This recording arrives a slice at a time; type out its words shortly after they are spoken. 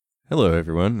Hello,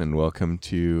 everyone, and welcome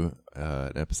to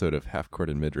an episode of Half Court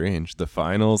and Mid Range. The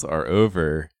finals are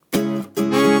over.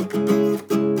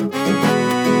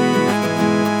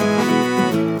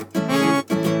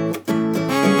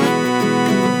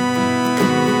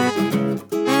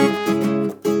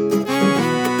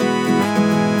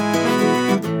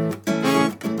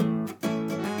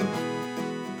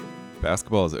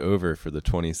 Basketball is over for the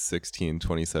 2016-2017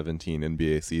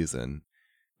 NBA season.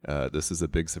 This is a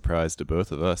big surprise to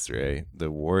both of us, Ray.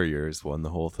 The Warriors won the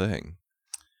whole thing.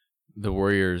 The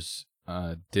Warriors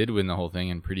did win the whole thing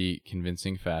in pretty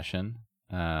convincing fashion,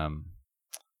 in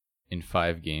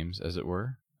 5 games, as it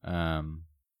were. And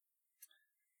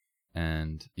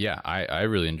yeah, I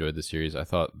really enjoyed the series. I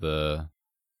thought the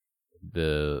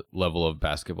level of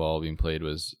basketball being played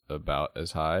was about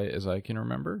as high as I can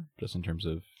remember, just in terms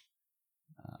of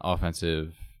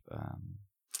offensive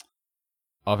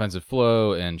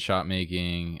flow and shot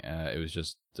making. There was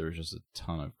just a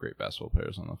ton of great basketball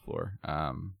players on the floor.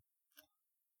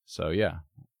 So yeah,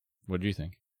 what do you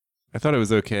think? I thought it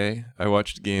was okay. I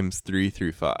watched games 3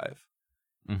 through 5,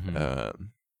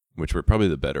 which were probably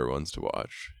the better ones to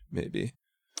watch. Maybe.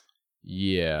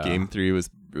 Yeah. Game 3 was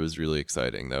really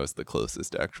exciting. That was the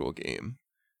closest actual game.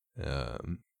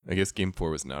 I guess Game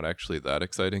 4 was not actually that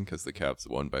exciting because the Cavs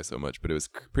won by so much, but it was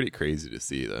pretty crazy to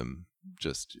see them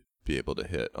just be able to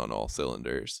hit on all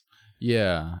cylinders.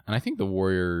 Yeah, and I think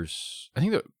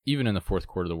that even in the fourth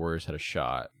quarter, the Warriors had a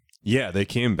shot. Yeah, they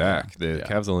came back. The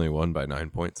Cavs only won by 9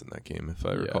 points in that game, if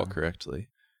I recall correctly.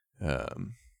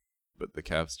 But the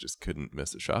Cavs just couldn't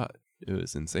miss a shot. It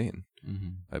was insane. Mm-hmm.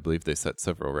 I believe they set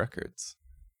several records.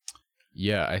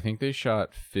 Yeah, I think they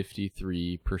shot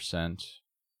 53%.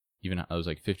 Even it was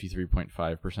like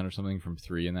 53.5% or something from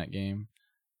 3 in that game,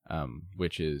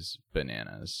 which is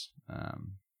bananas.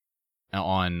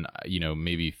 On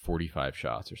maybe 45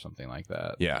 shots or something like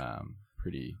that. Yeah,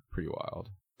 pretty wild.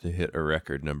 They hit a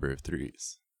record number of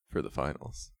threes for the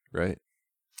finals, right?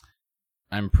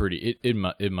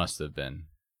 It must have been.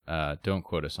 Don't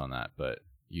quote us on that, but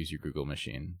use your Google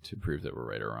machine to prove that we're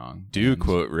right or wrong.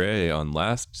 Quote Ray on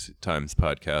last time's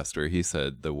podcast where he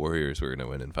said the Warriors were going to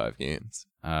win in 5 games.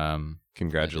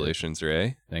 Congratulations,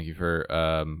 Ray. Thank you for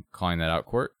calling that out,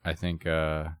 Court. I think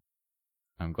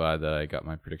I'm glad that I got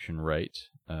my prediction right.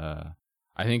 I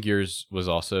think yours was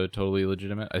also totally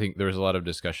legitimate. I think there was a lot of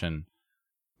discussion.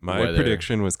 My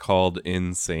prediction was called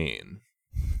insane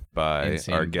by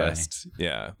our guest.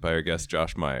 By our guest,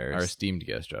 Josh Myers. Our esteemed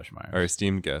guest, Josh Myers. Our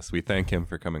esteemed guest. We thank him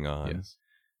for coming on. Yes.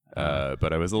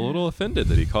 But I was a little offended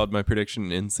that he called my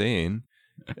prediction insane.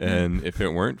 And if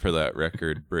it weren't for that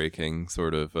record-breaking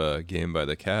sort of game by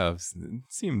the Cavs, it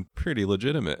seemed pretty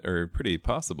legitimate or pretty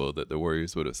possible that the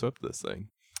Warriors would have swept this thing.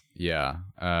 Yeah.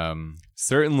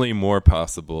 Certainly more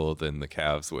possible than the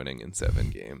Cavs winning in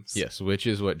 7 games. Yes, which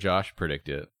is what Josh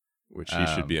predicted. Which he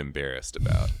should be embarrassed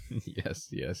about. Yes,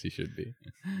 he should be.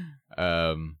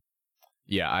 I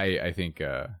think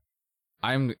I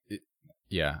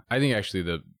think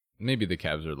actually maybe the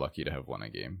Cavs are lucky to have won a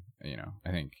game. I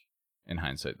think in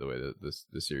hindsight, the way that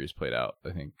the series played out,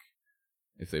 I think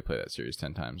if they play that series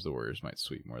 10 times, the Warriors might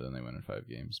sweep more than they win in 5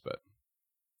 games. But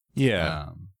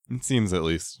yeah, it seems at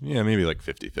least, maybe like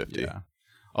 50-50. Yeah.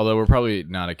 Although we're probably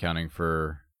not accounting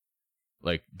for,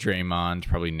 like, Draymond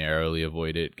probably narrowly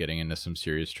avoided getting into some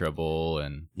serious trouble.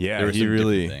 And there were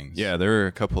things. Yeah, there were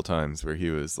a couple times where he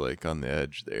was, like, on the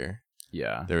edge there.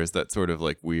 Yeah. There was that sort of,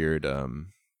 like, weird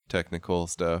technical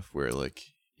stuff where, like...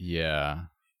 Yeah.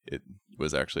 It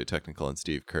was actually technical on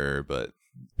Steve Kerr, but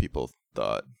people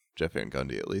thought, Jeff Van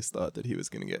Gundy at least thought that he was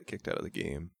going to get kicked out of the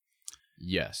game.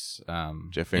 Yes.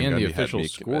 Jeff Van Gundy the official had me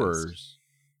scorers.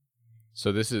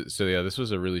 Convinced. This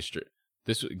was a really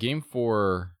game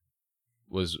 4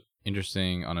 was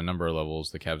interesting on a number of levels.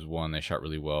 The Cavs won, they shot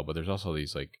really well, but there's also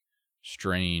these like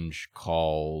strange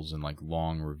calls and like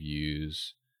long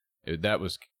reviews. That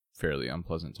was fairly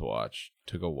unpleasant to watch.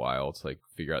 Took a while to like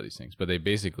figure out these things, but they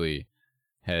basically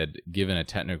had given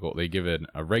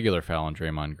a regular foul on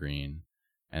Draymond Green,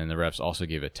 and the refs also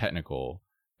gave a technical,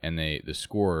 and the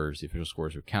official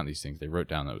scorers would count these things. They wrote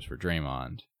down that it was for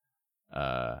Draymond.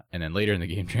 And then later in the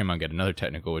game, Draymond got another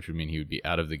technical, which would mean he would be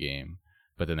out of the game.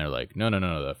 But then they're like, no,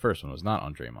 the first one was not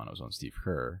on Draymond, it was on Steve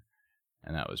Kerr.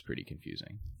 And that was pretty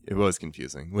confusing. It was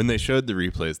confusing. When they showed the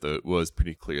replays, though, it was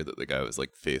pretty clear that the guy was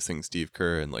like facing Steve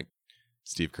Kerr, and like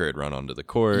Steve Kerr had run onto the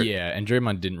court. Yeah, and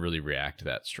Draymond didn't really react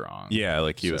that strong. Yeah,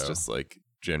 like he was just like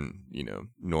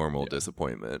normal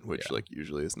disappointment, which like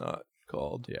usually is not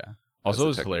called. Yeah. Also, what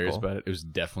was hilarious about it, it was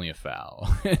definitely a foul.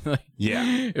 Yeah.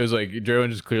 It was like Draymond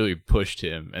just clearly pushed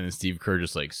him, and then Steve Kerr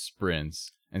just like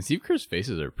sprints. And Steve Kerr's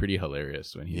faces are pretty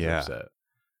hilarious when he's upset.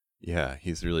 Yeah,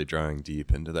 he's really drawing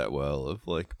deep into that well of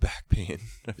like back pain.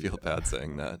 I feel bad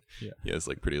saying that. Yeah. He has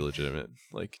like pretty legitimate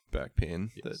like back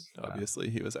pain Yes. that obviously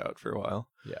he was out for a while.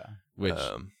 Yeah, which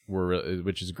Um,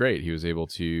 which is great. He was able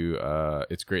to.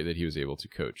 It's great that he was able to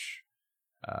coach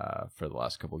for the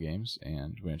last couple games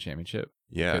and win a championship.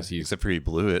 Yeah, 'Cause he's- except for he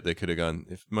blew it. They could have gone,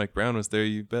 if Mike Brown was there,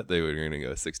 you bet they were going to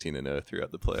go 16-0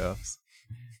 throughout the playoffs.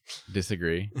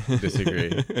 Disagree.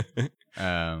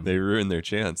 They ruined their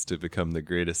chance to become the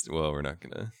greatest. Well, we're not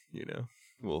going to,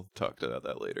 we'll talk about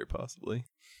that later, possibly.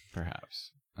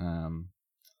 Perhaps.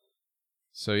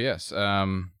 So yes. Let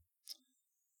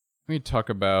me talk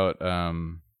about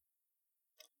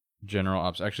general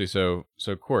ops. Actually, so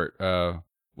Court.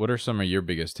 What are some of your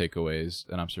biggest takeaways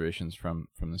and observations from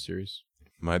the series?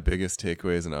 My biggest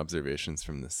takeaways and observations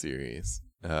from the series.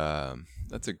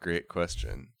 That's a great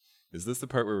question. Is this the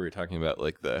part where we're talking about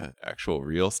like the actual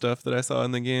real stuff that I saw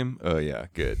in the game? Oh yeah,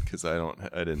 good. Because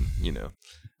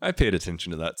I paid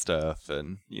attention to that stuff,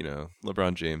 and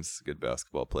LeBron James is a good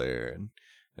basketball player, and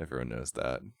everyone knows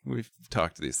that. We've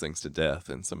talked these things to death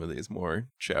in some of these more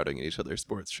shouting at each other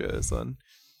sports shows on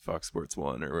Fox Sports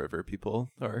 1 or wherever people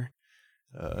are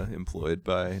employed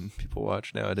by and people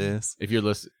watch nowadays. If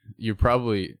you're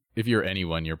if you're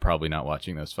anyone, you're probably not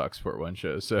watching those Fox Sport 1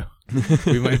 shows. So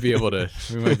we might be able to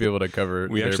cover.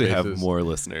 We their actually have bases. more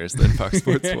listeners than Fox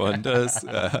Sports 1 does.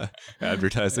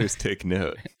 Advertisers take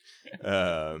note.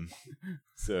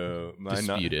 So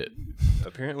Dispute it.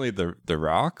 Apparently the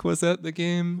Rock was at the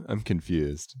game. I'm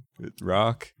confused.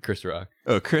 Rock? Chris Rock.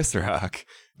 Oh, Chris Rock.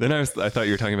 Then I thought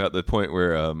you were talking about the point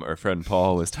where our friend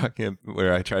Paul was talking,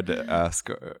 where I tried to ask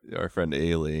our friend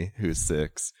Ailey, who's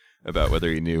 6, about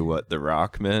whether he knew what the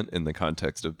Rock meant in the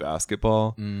context of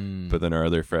basketball. But then our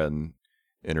other friend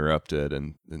interrupted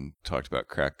and talked about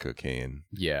crack cocaine.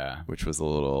 Yeah. Which was a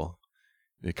little,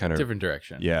 it kind of different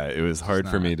direction. Yeah, it was hard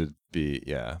for me to be,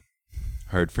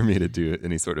 hard for me to do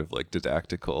any sort of like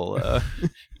didactical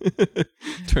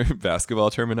basketball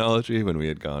terminology when we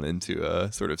had gone into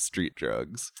sort of street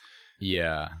drugs.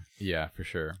 Yeah, for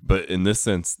sure. But in this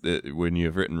sense, when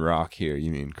you've written Rock here,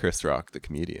 you mean Chris Rock, the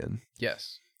comedian.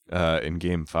 Yes. In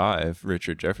Game 5,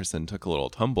 Richard Jefferson took a little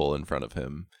tumble in front of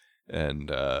him,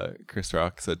 and Chris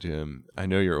Rock said to him, "I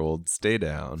know you're old, stay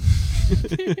down."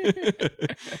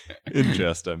 In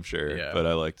jest, I'm sure, but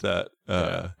I liked that.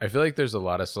 I feel like there's a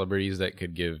lot of celebrities that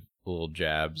could give little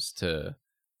jabs to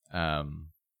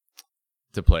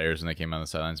players when they came on the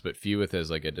sidelines, but few with as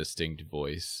like a distinct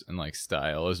voice and like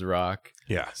style as Rock.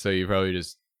 Yeah. So you probably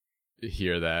just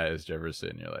hear that as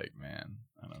Jefferson. You're like, man,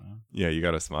 I don't know. Yeah, you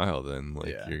got to smile then,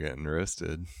 like you're getting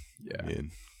roasted. Yeah. I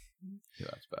mean,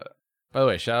 that's about it. By the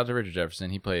way, shout out to Richard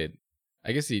Jefferson. He played.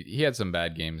 I guess he had some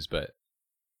bad games, but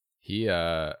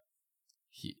Richard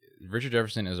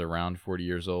Jefferson is around 40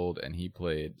 years old, and he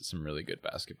played some really good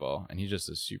basketball. And he's just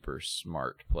a super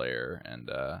smart player.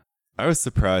 And I was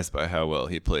surprised by how well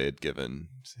he played, given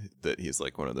that he's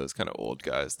like one of those kind of old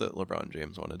guys that LeBron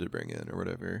James wanted to bring in or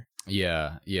whatever.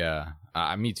 Yeah.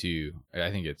 Me too.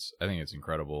 I think it's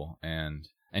incredible, and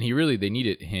they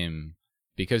needed him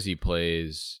because he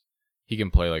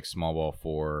can play like small ball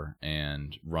 4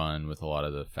 and run with a lot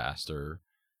of the faster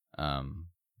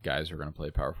guys who are going to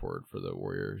play power forward for the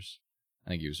Warriors. I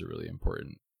think he was a really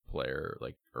important player,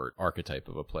 or archetype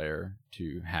of a player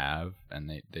to have, and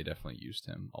they definitely used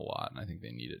him a lot, and I think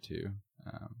they needed to.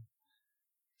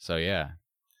 So yeah,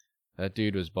 that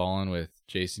dude was balling with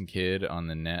Jason Kidd on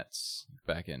the Nets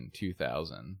back in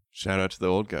 2000. Shout out to the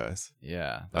old guys.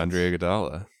 Yeah, Andre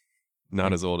Iguodala,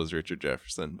 not as old as Richard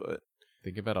Jefferson, but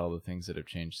think about all the things that have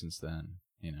changed since then.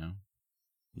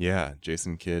 Yeah,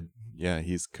 Jason Kidd. Yeah,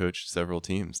 he's coached several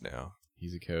teams now.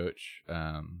 He's a coach.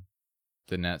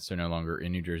 The Nets are no longer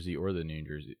in New Jersey or the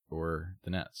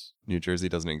Nets. New Jersey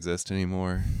doesn't exist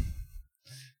anymore.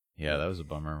 Yeah, that was a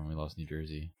bummer when we lost New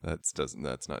Jersey. That's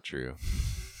not true.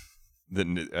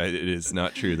 It is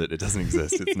not true that it doesn't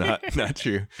exist. It's not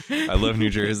true. I love New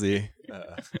Jersey.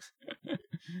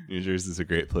 New Jersey is a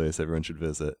great place. Everyone should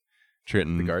visit.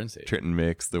 Trenton, the Garden State. Trenton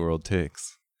makes, the world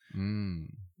takes.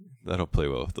 That'll play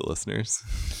well with the listeners.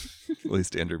 At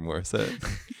least Andrew Morissette.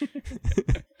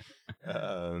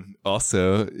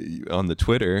 Also, on the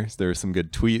Twitter, there were some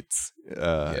good tweets.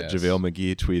 Yes. JaVale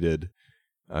McGee tweeted,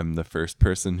 "I'm the first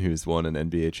person who's won an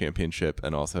NBA championship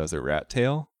and also has a rat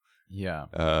tail."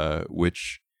 Yeah.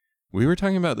 Which we were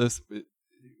talking about this.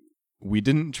 We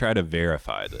didn't try to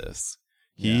verify this.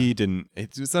 He didn't.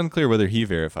 It was unclear whether he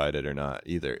verified it or not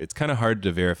either. It's kind of hard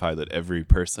to verify that every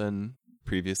person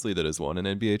previously that has won an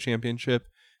NBA championship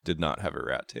did not have a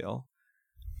rat tail.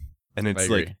 And it's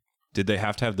like, did they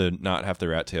have to not have the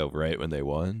rat tail right when they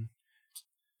won?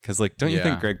 Because, like, don't you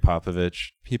think Greg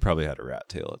Popovich, he probably had a rat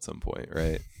tail at some point,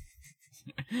 right?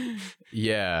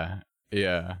 Yeah.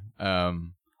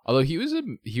 Although he was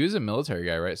a military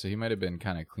guy, right? So he might have been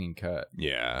kind of clean cut.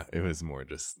 Yeah, it was more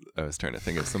just, I was trying to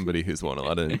think of somebody who's won a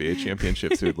lot of NBA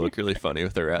championships who would look really funny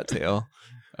with a rat tail.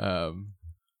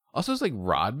 Also, it's like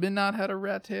Rodman not had a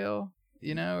rat tail,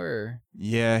 or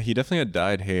yeah, he definitely had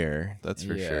dyed hair. That's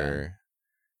for sure.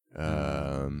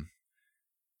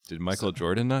 Did Michael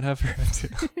Jordan not have a rat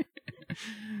tail?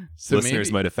 So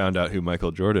listeners might have found out who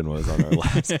Michael Jordan was on our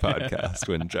last podcast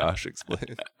when Josh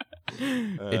explained.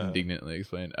 Indignantly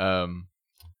explained.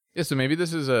 So maybe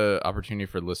this is a opportunity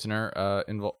for listener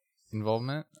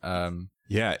involvement.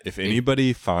 Yeah, if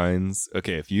anybody finds,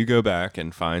 if you go back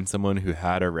and find someone who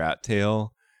had a rat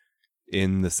tail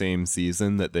in the same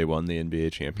season that they won the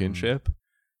NBA championship,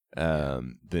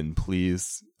 then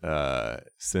please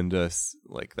send us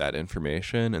like that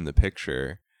information and the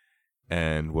picture.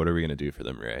 And what are we going to do for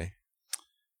them, Ray?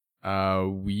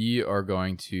 We are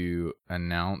going to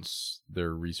announce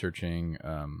their researching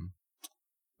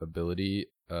ability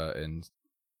and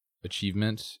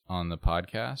achievement on the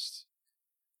podcast.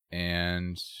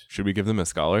 And should we give them a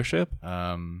scholarship?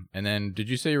 And then did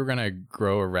you say you were going to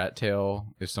grow a rat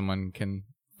tail if someone can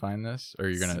find this? Or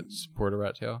you're going to support a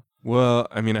rat tail? Well,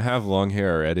 I mean, I have long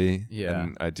hair already. Yeah.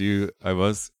 And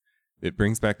it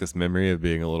brings back this memory of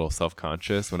being a little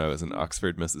self-conscious when I was in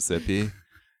Oxford, Mississippi.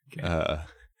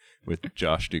 With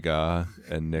Josh Dugas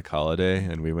and Nick Holiday,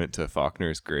 and we went to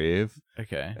Faulkner's grave.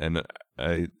 Okay. And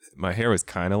my hair was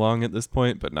kind of long at this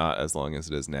point, but not as long as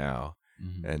it is now.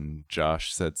 Mm-hmm. And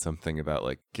Josh said something about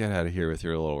like, get out of here with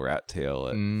your little rat tail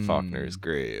at Faulkner's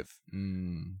grave.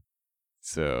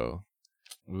 So,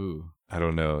 I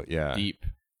don't know. Yeah. Deep.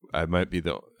 I might be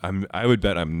I would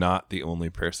bet I'm not the only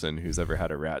person who's ever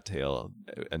had a rat tail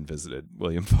and visited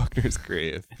William Faulkner's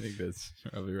grave. I think that's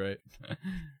probably right.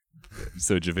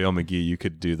 So JaVale McGee, you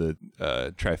could do the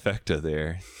trifecta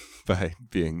there by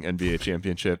being NBA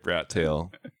championship, rat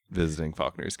tail, visiting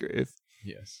Faulkner's grave.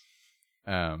 Yes.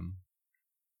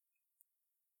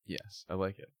 Yes, I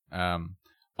like it.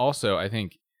 Also, I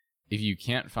think if you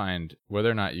can't find,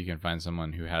 whether or not you can find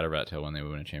someone who had a rat tail when they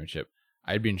won a championship,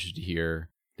 I'd be interested to hear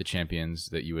the champions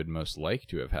that you would most like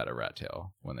to have had a rat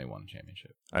tail when they won a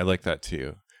championship. I like that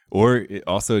too. Or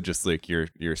also just like your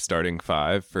starting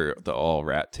five for the all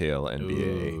rat tail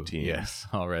NBA team. Yes,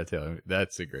 all rat tail.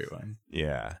 That's a great one.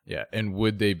 Yeah. Yeah. And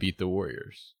would they beat the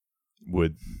Warriors?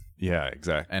 Yeah,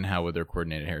 exactly. And how would their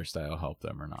coordinated hairstyle help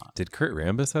them or not? Did Kurt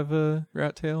Rambis have a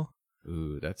rat tail?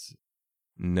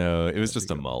 No, it was just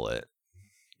a mullet.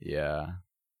 Yeah.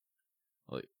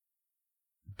 Like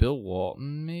Bill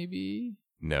Walton, maybe?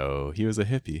 No, he was a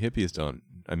hippie. Hippies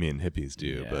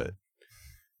do, but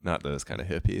not those kind of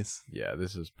hippies. Yeah,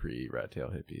 this is pre-rat tail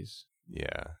hippies.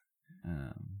 Yeah.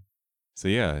 So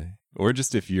yeah, or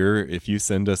just if you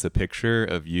send us a picture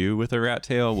of you with a rat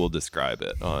tail, we'll describe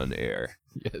it on air.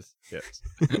 Yes.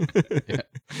 Okay,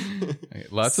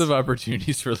 lots of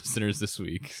opportunities for listeners this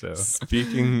week. So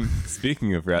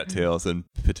speaking of rat tails and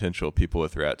potential people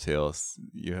with rat tails,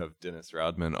 you have Dennis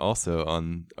Rodman also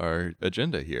on our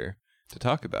agenda here to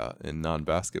talk about in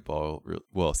non-basketball,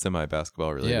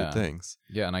 semi-basketball related things.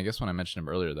 Yeah, and I guess when I mentioned him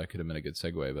earlier, that could have been a good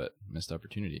segue, but missed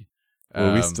opportunity.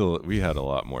 Well, we had a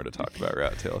lot more to talk about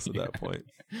rat tails at that point.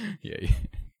 Yeah.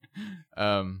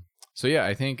 So yeah,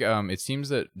 I think it seems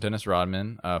that Dennis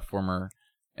Rodman, former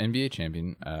NBA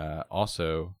champion,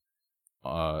 also.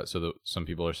 Some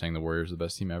people are saying the Warriors are the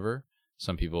best team ever.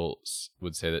 Some people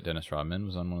would say that Dennis Rodman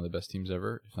was on one of the best teams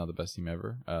ever, if not the best team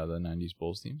ever, the '90s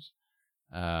Bulls teams.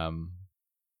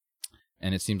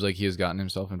 And it seems like he has gotten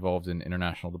himself involved in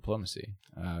international diplomacy.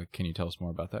 Can you tell us more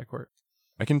about that, Court?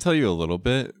 I can tell you a little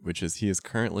bit, which is he is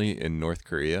currently in North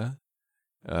Korea,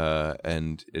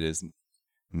 and it is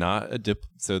not a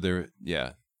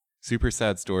super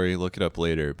sad story. Look it up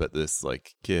later. But this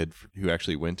like kid who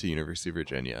actually went to University of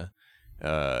Virginia,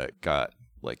 got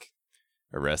like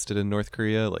arrested in North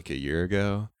Korea like a year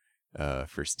ago,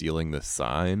 for stealing the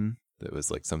sign that was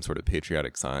like some sort of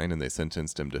patriotic sign, and they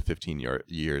sentenced him to 15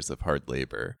 years of hard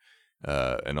labor.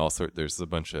 And also there's a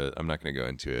bunch of, I'm not going to go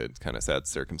into it, kind of sad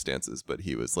circumstances, but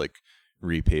he was like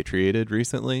repatriated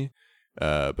recently.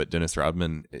 But Dennis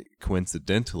Rodman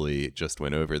coincidentally just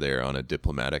went over there on a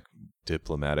diplomatic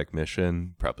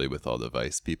mission, probably with all the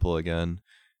Vice people again,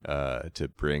 to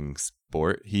bring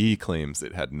sport. He claims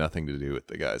it had nothing to do with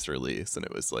the guy's release, and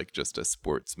it was like just a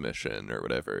sports mission or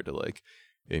whatever to like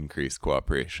increase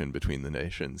cooperation between the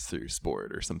nations through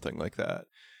sport or something like that.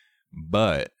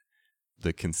 But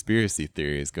the conspiracy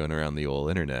theory is going around the old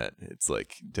internet. It's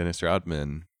like Dennis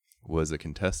Rodman was a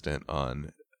contestant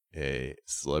on a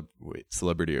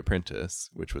Celebrity Apprentice,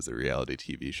 which was a reality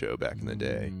TV show back in the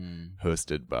day,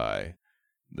 hosted by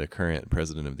the current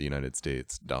president of the United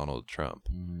States, Donald Trump.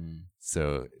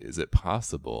 So is it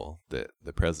possible that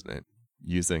the president,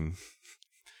 using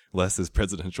less his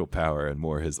presidential power and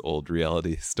more his old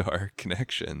reality star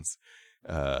connections,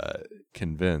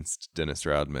 convinced Dennis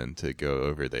Rodman to go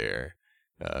over there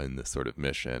in this sort of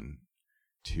mission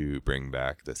to bring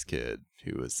back this kid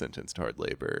who was sentenced to hard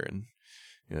labor and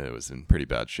it was in pretty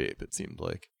bad shape, it seemed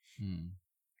like.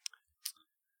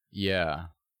 Yeah.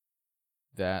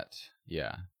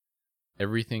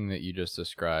 Everything that you just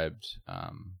described,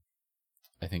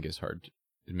 I think is hard.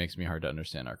 It makes me hard to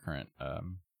understand our current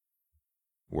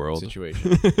world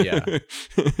situation.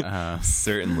 Yeah.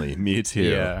 Certainly. Me too.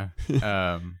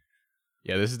 Yeah.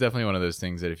 This is definitely one of those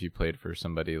things that if you played for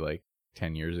somebody like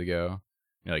 10 years ago,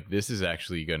 you're like, this is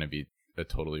actually going to be a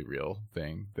totally real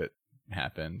thing that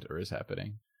happened or is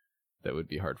happening. That would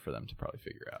be hard for them to probably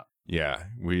figure out. Yeah,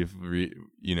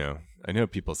 I know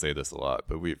people say this a lot,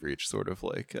 but we've reached sort of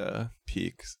like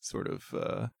peak sort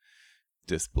of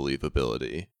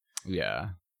disbelievability. Yeah.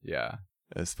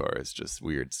 As far as just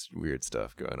weird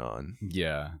stuff going on.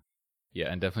 Yeah,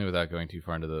 and definitely without going too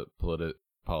far into the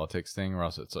politics thing, or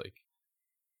else it's like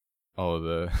all of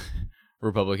the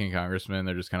Republican congressmen,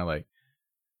 they're just kind of like,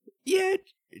 yeah,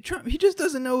 Trump, he just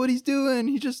doesn't know what he's doing.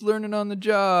 He's just learning on the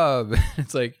job.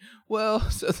 It's like, well,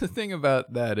 so the thing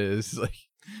about that is like,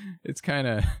 it's kind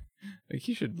of like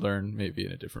he should learn maybe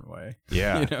in a different way.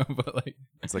 Yeah. But like,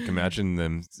 it's like imagine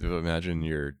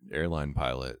your airline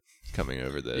pilot coming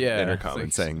over the intercom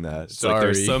and saying that. It's sorry. like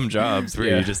there's some jobs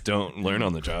where you just don't learn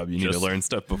on the job. You need to learn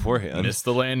stuff beforehand. Missed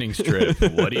the landing strip.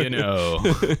 What do you know?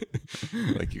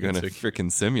 Like you're going to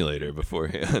frickin' simulator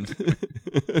beforehand.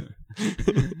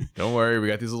 Don't worry, we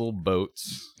got these little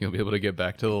boats. You'll be able to get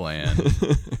back to the land.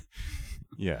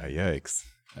 Yeah, yikes.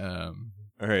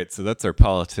 All right, so that's our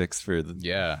politics for the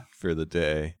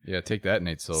day. Yeah, take that,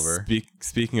 Nate Silver.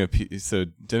 Speaking of, so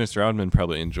Dennis Rodman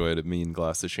probably enjoyed a mean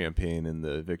glass of champagne in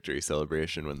the victory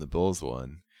celebration when the Bulls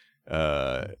won.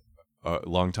 A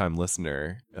longtime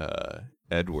listener,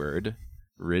 Edward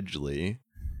Ridgely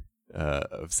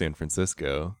of San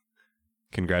Francisco.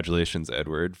 Congratulations,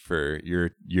 Edward, for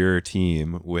your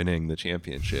team winning the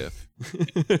championship.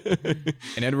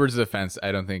 In Edward's defense,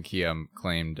 I don't think he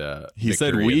claimed he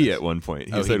said we at one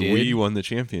point. He said we won the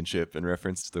championship in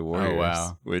reference to the Warriors. Oh,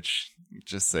 wow. Which,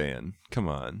 just saying, come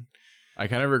on. I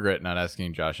kind of regret not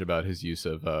asking Josh about his use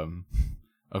of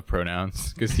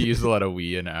pronouns, because he used a lot of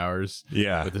we in ours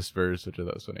with the Spurs, which I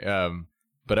thought was funny.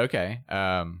 But okay.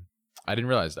 I didn't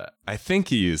realize that. I think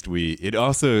he used we. It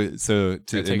also,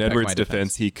 in Edward's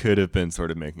defense, he could have been sort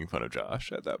of making fun of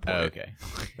Josh at that point. Okay.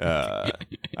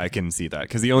 I can see that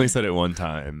because he only said it one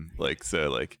time.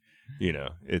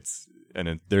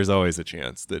 There's always a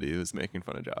chance that he was making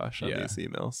fun of Josh on these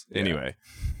emails. Yeah. Anyway,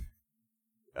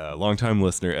 longtime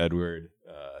listener Edward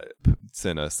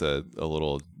sent us a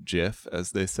little GIF,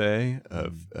 as they say,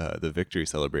 of the victory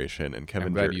celebration, and Kevin.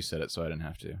 I'm glad you said it, so I didn't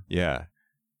have to. Yeah.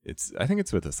 I think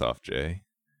it's with a soft J.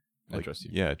 I trust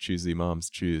you. Yeah, choosy moms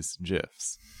choose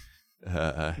GIFs.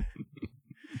 That's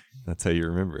how you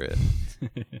remember it.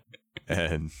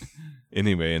 And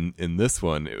anyway, in this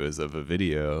one, it was of a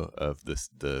video of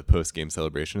the post-game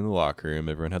celebration in the locker room.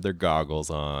 Everyone had their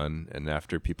goggles on, and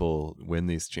after people win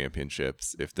these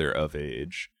championships, if they're of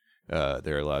age,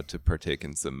 they're allowed to partake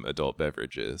in some adult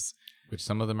beverages. Which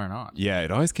some of them are not. Yeah,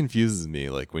 it always confuses me.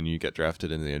 Like when you get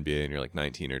drafted into the NBA and you're like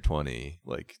 19 or 20,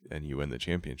 and you win the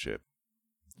championship,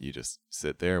 you just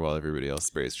sit there while everybody else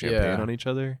sprays champagne on each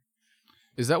other.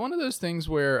 Is that one of those things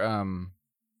where,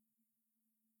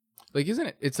 isn't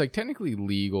it? It's like technically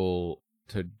legal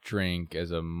to drink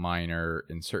as a minor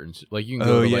in certain, like you can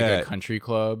go to a country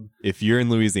club. If you're in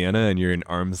Louisiana and you're in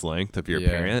arm's length of your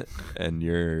parent and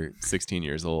you're 16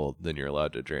 years old, then you're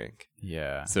allowed to drink.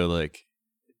 Yeah. So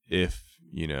if,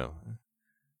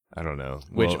 I don't know.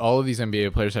 Which all of these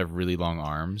NBA players have really long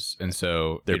arms, and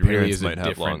so their it parents really is might a have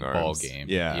different long ball arms. game.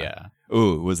 Yeah.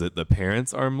 Oh, was it the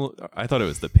parents' arm? I thought it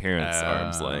was the parents'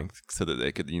 arm's length, so that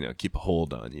they could, keep a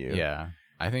hold on you. Yeah.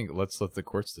 I think let's let the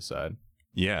courts decide.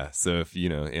 Yeah. So if,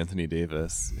 Anthony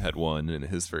Davis had won in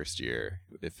his first year,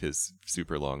 if his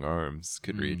super long arms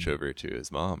could reach over to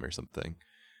his mom or something.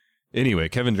 Anyway,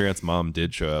 Kevin Durant's mom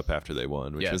did show up after they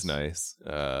won, which was nice.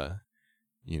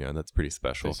 That's pretty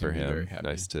special for him.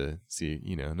 Nice to see,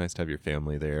 nice to have your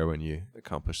family there when you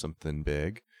accomplish something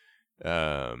big.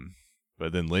 But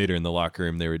then later in the locker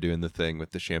room, they were doing the thing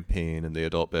with the champagne and the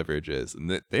adult beverages, and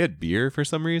they had beer for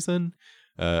some reason.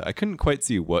 I couldn't quite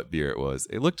see what beer it was.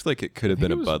 It looked like it could have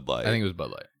been a Bud Light. I think it was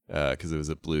Bud Light. because it was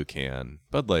a blue can.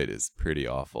 Bud Light is pretty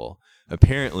awful.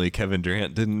 Apparently, Kevin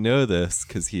Durant didn't know this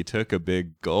because he took a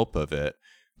big gulp of it,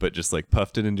 but just like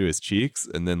puffed it into his cheeks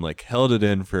and then like held it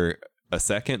in for a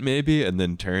second maybe, and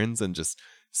then turns and just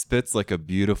spits like a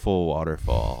beautiful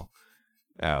waterfall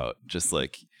out. Just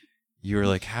like, you were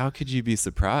like, how could you be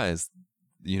surprised?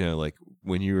 You know, like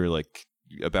when you were like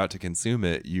about to consume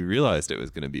it, you realized it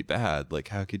was going to be bad. Like,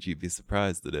 how could you be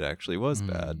surprised that it actually was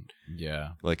bad? Yeah.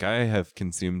 Like, I have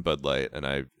consumed Bud Light and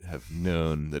I have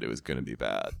known that it was going to be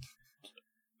bad.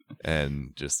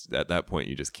 And just at that point,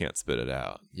 you just can't spit it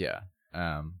out. Yeah.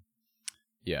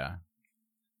 Yeah.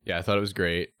 I thought it was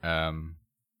great. I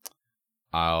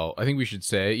think we should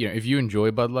say, if you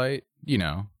enjoy Bud Light, we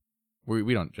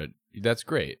don't judge. That's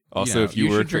great. Also, if you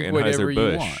work for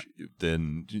Anheuser-Busch,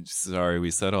 then sorry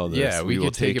we said all this. Yeah, we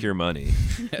will take your money.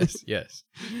 Yes.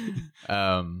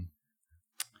 I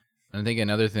think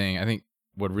another thing,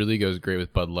 what really goes great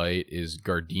with Bud Light is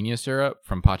gardenia syrup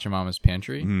from Pachamama's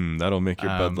Pantry. That'll make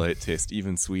your Bud Light taste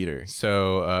even sweeter.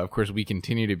 So, of course, we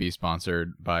continue to be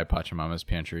sponsored by Pachamama's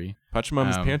Pantry.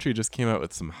 Pachamama's Pantry just came out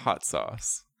with some hot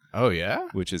sauce. Oh, yeah?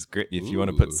 Which is great. If you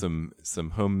want to put some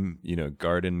home,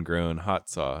 garden-grown hot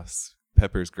sauce,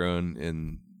 peppers grown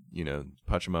in,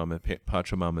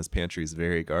 Pachamama's Pantry's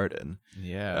very garden.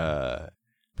 Yeah.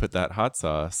 Put that hot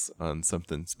sauce on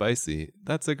something spicy.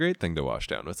 That's a great thing to wash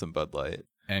down with some Bud Light.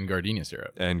 And gardenia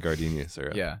syrup.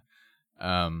 Yeah.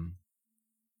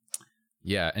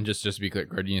 Yeah, and just to be clear,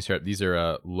 gardenia syrup, these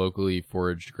are locally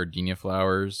foraged gardenia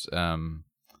flowers.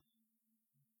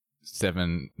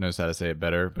 Seven knows how to say it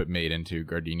better, but made into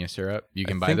gardenia syrup. You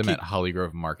can buy them at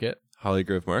Hollygrove Market.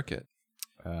 Hollygrove Market.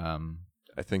 I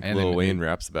think Lil Wayne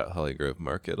raps about Hollygrove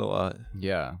Market a lot.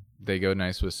 Yeah, they go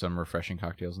nice with some refreshing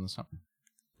cocktails in the summer.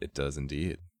 It does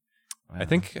indeed. I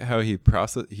think how he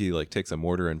takes a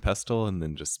mortar and pestle and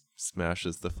then just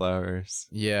smashes the flowers.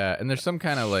 Yeah, and there's some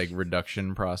kind of like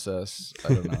reduction process.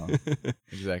 I don't know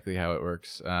exactly how it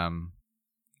works.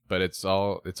 But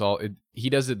he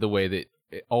does it the way that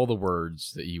all the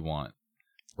words that you want: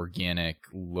 organic,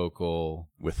 local,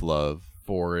 with love,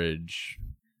 forage,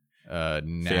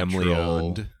 natural, family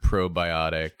owned,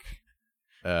 probiotic,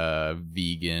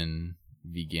 vegan,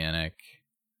 veganic.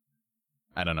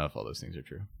 I don't know if all those things are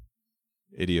true.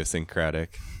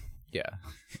 Idiosyncratic. Yeah.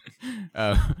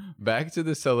 Back to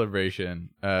the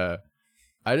celebration. I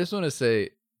just want to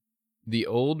say the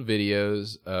old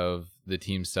videos of the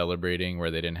team celebrating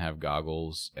where they didn't have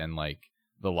goggles and like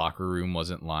the locker room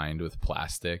wasn't lined with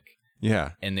plastic.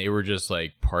 Yeah. And they were just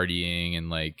like partying and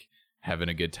like having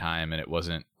a good time and it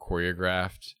wasn't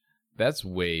choreographed. That's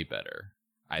way better.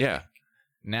 I think.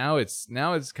 Now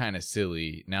it's kind of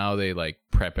silly. Now they like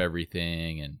prep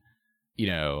everything and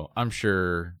I'm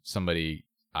sure somebody's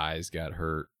eyes got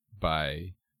hurt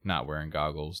by not wearing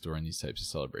goggles during these types of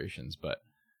celebrations, but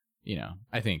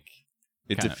I think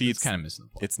it's kind of missing the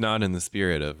point. It's not in the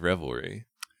spirit of revelry.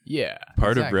 Yeah.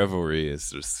 Part of revelry is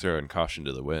just throwing caution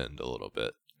to the wind a little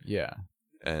bit. Yeah.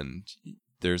 And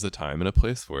there's a time and a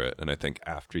place for it. And I think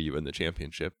after you win the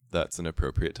championship, that's an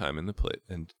appropriate time and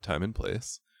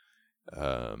place.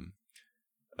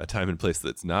 A time and place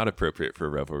that's not appropriate for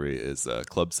revelry is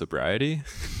Club Sobriety.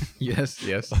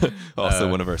 Yes. Also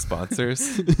one of our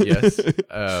sponsors. Yes.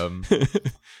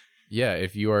 Yeah,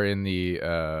 if you are in the,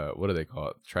 what do they call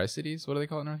it? Tri-Cities? What do they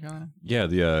call it in North Carolina? Yeah,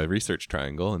 the Research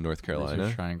Triangle in North Carolina.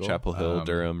 Research Triangle. Chapel Hill,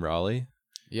 Durham, Raleigh.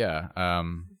 Yeah.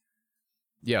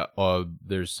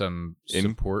 There's some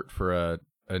support for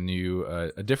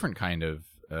a different kind of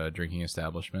drinking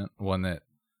establishment, one that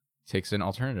takes an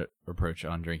alternative approach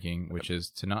on drinking, which is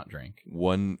to not drink.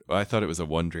 I thought it was a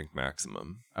 1 drink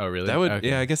maximum. Oh, really? That would,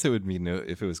 yeah, I guess it would be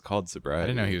if it was called sobriety. I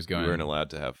didn't know he was going. You weren't allowed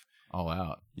to have all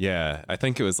out. Yeah, I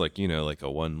think it was like like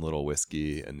a 1 little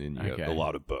whiskey, and then you have a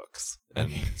lot of books and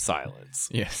silence.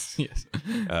 Yes.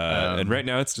 And right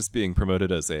now it's just being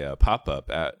promoted as a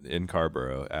pop-up in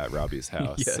Carborough at Robbie's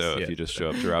house. If you just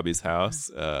show up to Robbie's house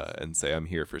and say, "I'm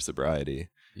here for sobriety."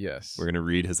 Yes. We're going to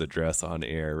read his address on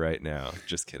air right now.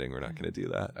 Just kidding. We're not going to do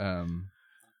that.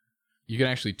 You can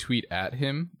actually tweet at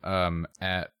him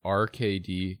at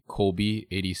RKD Colby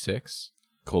 86.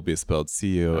 Colby is spelled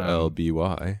Colby.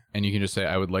 And you can just say,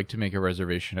 I would like to make a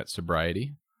reservation at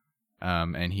Sobriety.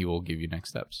 And he will give you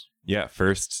next steps. Yeah.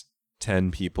 First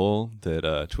 10 people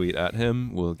that tweet at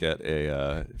him will get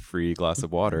a free glass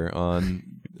of water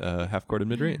on Half Court and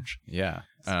Mid-Range. Yeah.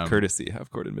 Courtesy Half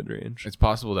Court and Mid-Range. It's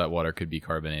possible that water could be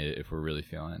carbonated if we're really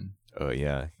feeling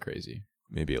crazy.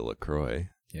 Maybe a LaCroix.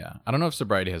 Yeah. I don't know if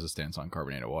Sobriety has a stance on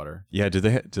carbonated water. Yeah.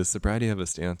 Does Sobriety have a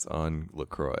stance on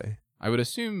LaCroix? I would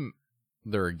assume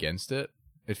they're against it.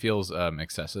 It feels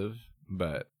excessive,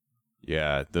 but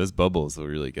Yeah, those bubbles will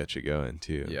really get you going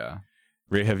too. Yeah.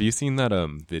 Ray, have you seen that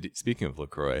video? Speaking of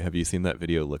LaCroix, have you seen that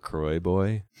video LaCroix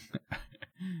Boy?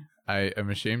 I am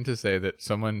ashamed to say that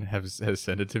someone has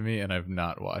sent it to me and I've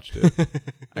not watched it.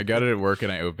 I got it at work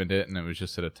and I opened it and it was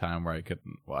just at a time where I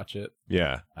couldn't watch it.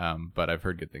 Yeah. But I've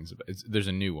heard good things about it. There's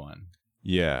a new one.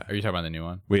 Yeah. Are you talking about the new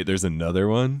one? Wait, there's another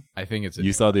one? I think it's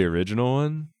You saw the original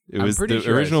one? I'm pretty the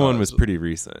sure I original saw one it. was pretty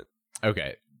recent.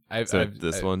 Okay. This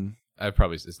one? That's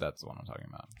the one I'm talking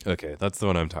about. Okay, that's the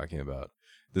one I'm talking about.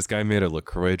 This guy made a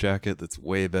LaCroix jacket that's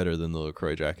way better than the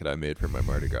LaCroix jacket I made for my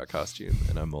Mardi Gras costume,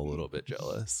 and I'm a little bit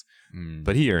jealous.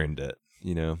 But he earned it,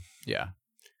 you know? Yeah.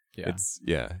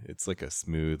 It's like a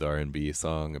smooth R&B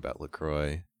song about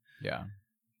LaCroix. Yeah.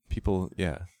 People,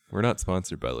 we're not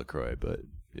sponsored by LaCroix, but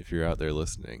if you're out there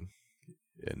listening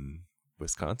in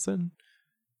Wisconsin,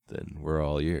 then we're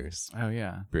all ears. Oh,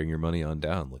 yeah. Bring your money on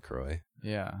down, LaCroix.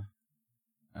 Yeah.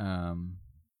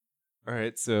 All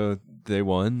right, so they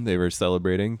won. They were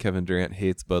celebrating. Kevin Durant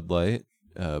hates Bud Light,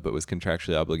 but was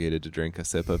contractually obligated to drink a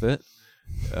sip of it.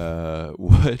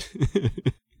 What?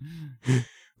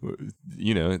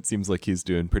 You know, it seems like he's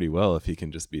doing pretty well if he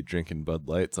can just be drinking Bud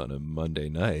Lights on a Monday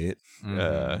night,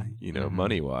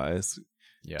 money-wise.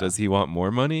 Yeah. Does he want more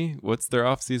money? What's their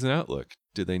off-season outlook?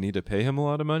 Do they need to pay him a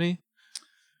lot of money?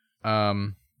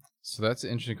 So that's an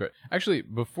interesting question. Actually,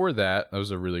 before that was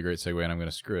a really great segue, and I'm going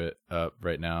to screw it up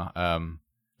right now.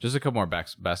 Just a couple more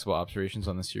basketball observations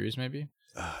on the series, maybe.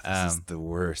 This is the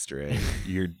worst, Ray.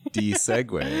 You're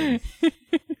de-segueing.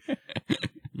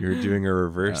 You're doing a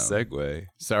reverse segue.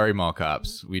 Sorry, mall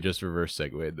cops. We just reverse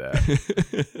segued that.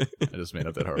 I just made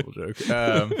up that horrible joke.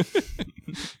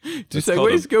 Do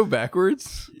segues go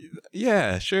backwards?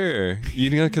 Yeah, sure. You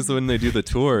know, because when they do the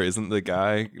tour, wasn't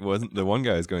the one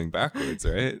guy is going backwards,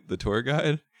 right? The tour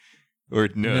guide? Or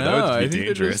no, that would be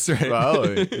dangerous, right?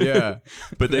 Following. Yeah.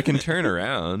 But they can turn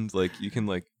around. Like, you can,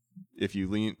 like, if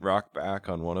you rock back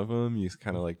on one of them, you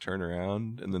kind of like turn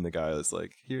around, and then the guy is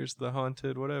like, here's the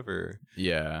haunted whatever.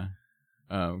 Yeah.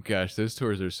 Gosh, those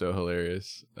tours are so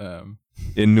hilarious.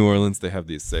 In New Orleans, they have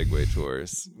these Segway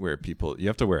tours where you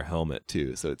have to wear a helmet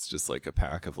too. So it's just like a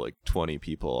pack of like 20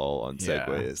 people all on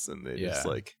Segways, and they just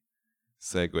like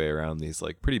Segway around these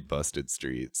like pretty busted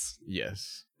streets.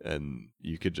 Yes. And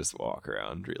you could just walk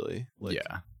around really.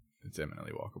 It's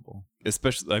eminently walkable.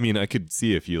 Especially, I mean, I could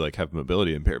see if you like have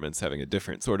mobility impairments, having a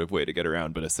different sort of way to get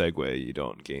around, but a Segway, you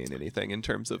don't gain anything in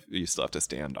terms of, you still have to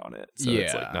stand on it. So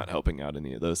it's like not helping out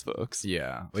any of those folks.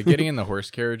 Yeah. Like getting in the horse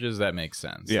carriages, that makes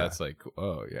sense. Yeah. That's like,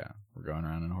 oh yeah, we're going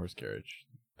around in a horse carriage.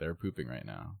 They're pooping right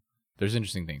now. There's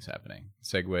interesting things happening.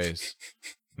 Segways,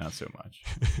 not so much.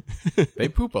 They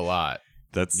poop a lot.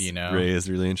 That's, Ray is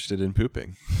really interested in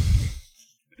pooping.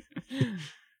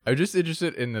 I'm just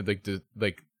interested in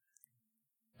like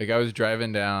I was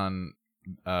driving down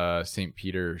St.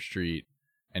 Peter Street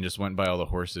and just went by all the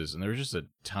horses, and there was just a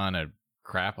ton of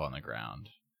crap on the ground.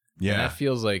 Yeah. And that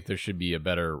feels like there should be a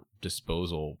better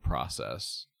disposal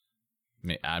process.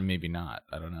 Maybe not.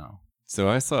 I don't know. So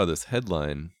I saw this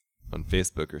headline on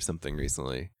Facebook or something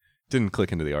recently. Didn't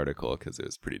click into the article because it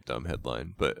was a pretty dumb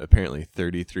headline, but apparently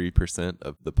 33%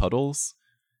 of the puddles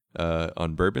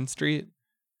on Bourbon Street,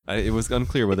 it was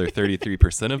unclear whether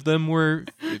 33% of them were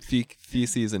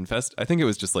feces infested. I think it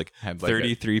was just like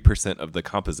 33% of the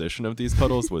composition of these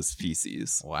puddles was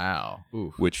feces. Wow.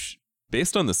 Oof. Which,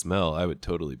 based on the smell, I would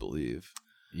totally believe.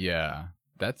 Yeah.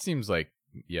 That seems like,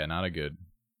 not a good...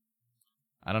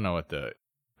 I don't know what the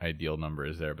ideal number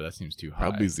is there, but that seems too high.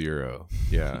 Probably 0.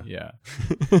 Yeah. Yeah.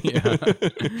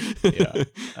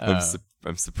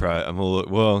 I'm surprised. I'm a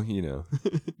little... Well,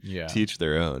 yeah. Teach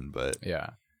their own, but...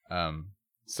 Yeah.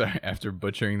 Sorry, after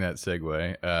butchering that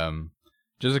segue,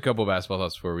 just a couple basketball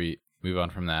thoughts before we move on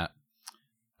from that.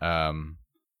 I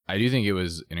do think it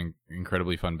was an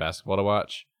incredibly fun basketball to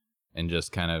watch, and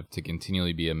just kind of to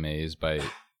continually be amazed by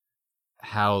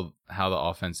how the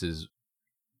offenses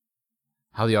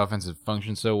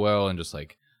functioned so well, and just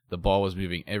like the ball was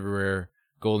moving everywhere.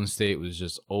 Golden State was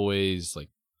just always like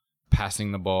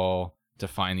passing the ball to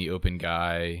find the open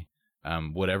guy.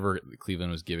 Whatever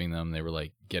Cleveland was giving them, they were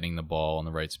like getting the ball in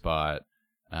the right spot.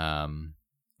 When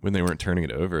they weren't turning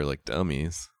it over like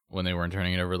dummies. Even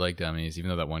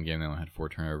though that one game they only had 4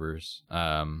 turnovers.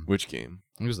 Which game?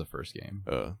 It was the first game.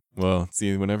 Well,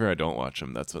 see, whenever I don't watch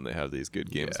them, that's when they have these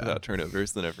good games without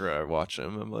turnovers. Whenever I watch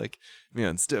them, I'm like,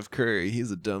 man, Steph Curry,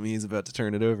 he's a dummy. He's about to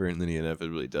turn it over, and then he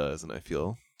inevitably does, and I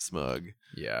feel smug.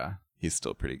 Yeah. He's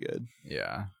still pretty good.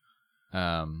 Yeah.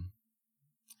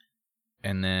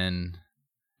 And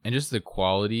just the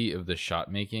quality of the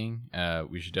shot making.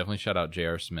 We should definitely shout out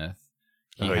J.R. Smith.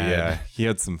 He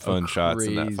had some fun shots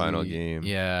in that final game.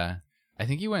 Yeah. I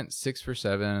think he went 6 for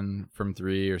 7 from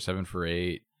 3 or 7 for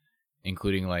 8,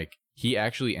 including like he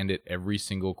actually ended every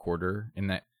single quarter in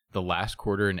that the last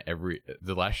quarter in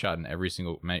the last shot in every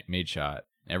single made shot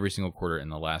in every single quarter in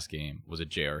the last game was a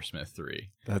J.R. Smith 3.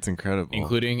 That's incredible.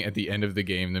 Including at the end of the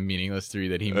game, the meaningless 3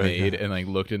 that he made and like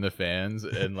looked in the fans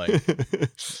and like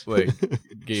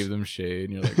gave them shade.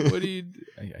 And you're like, what do you do?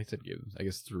 I said gave them, I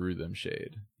guess threw them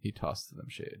shade. He tossed them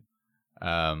shade.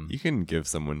 You can give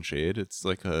someone shade. It's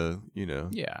like a,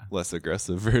 yeah, less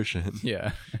aggressive version.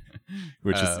 Yeah.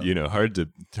 Which is, hard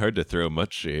to throw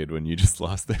much shade when you just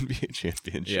lost the NBA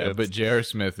championship. Yeah, but J.R.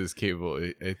 Smith is capable.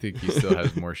 I think he still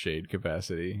has more shade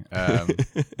capacity.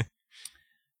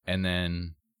 And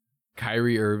then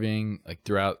Kyrie Irving, like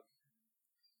throughout,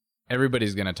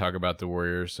 everybody's going to talk about the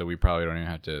Warriors, so we probably don't even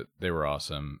have to. They were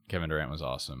awesome. Kevin Durant was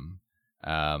awesome.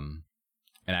 And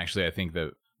actually, I think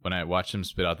that when I watched him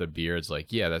spit out the beer, it's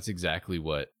like, yeah, that's exactly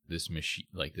what this machine,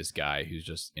 like this guy who's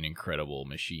just an incredible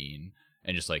machine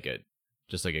and just like a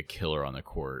killer on the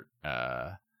court,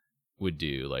 would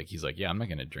do. Like, he's like, yeah, I'm not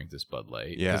going to drink this Bud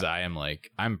Light because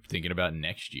I'm thinking about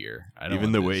next year. I don't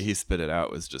even the way he spit it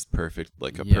out was just perfect,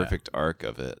 like a perfect arc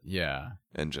of it. Yeah.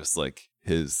 And just like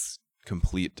his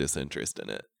complete disinterest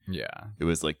in it. Yeah. It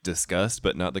was like disgust,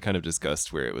 but not the kind of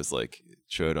disgust where it was like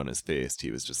showed on his face. He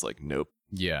was just like, nope.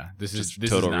 Yeah. This is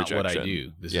not rejection. What I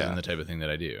do. This isn't the type of thing that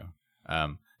I do.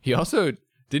 He also,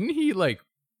 didn't he like,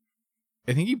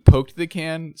 I think he poked the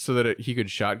can so that he could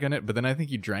shotgun it, but then I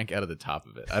think he drank out of the top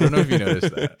of it. I don't know if you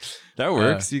noticed that. That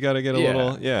works. You got to get a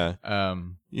little,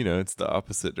 it's the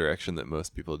opposite direction that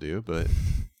most people do, but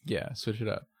yeah, switch it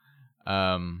up.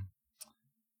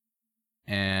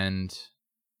 And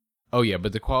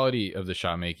but the quality of the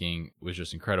shot making was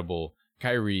just incredible.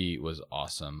 Kyrie was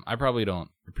awesome. I probably don't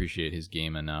appreciate his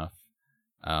game enough,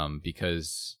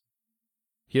 because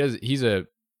he's a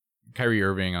Kyrie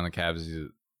Irving on the Cavs.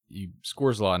 He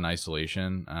scores a lot in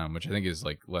isolation, which I think is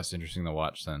like less interesting to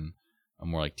watch than a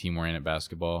more like team-oriented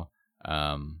basketball.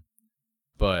 And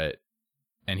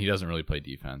he doesn't really play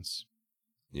defense.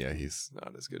 Yeah, he's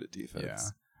not as good at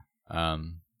defense. Yeah.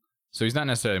 So he's not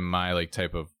necessarily my like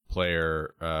type of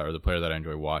player, or the player that I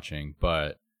enjoy watching,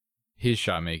 but his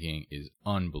shot making is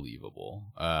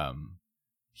unbelievable.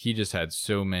 He just had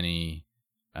so many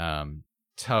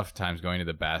tough times going to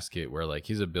the basket where like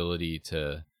his ability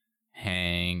to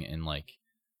hang and like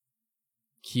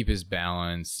keep his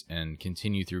balance and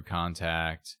continue through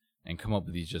contact and come up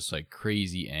with these just like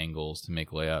crazy angles to make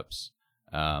layups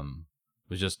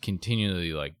was just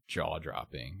continually like jaw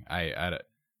dropping.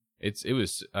 It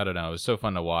was I don't know, it was so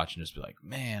fun to watch and just be like,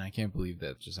 man, I can't believe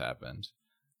that just happened.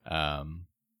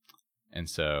 And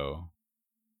so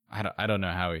I don't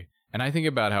know how and I think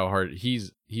about how hard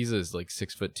he's this like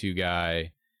 6'2"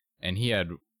 guy, and he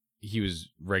was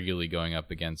regularly going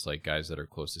up against like guys that are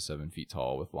close to 7 feet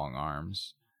tall with long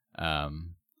arms.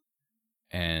 And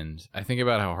I think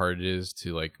about how hard it is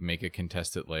to like make a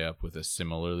contested layup with a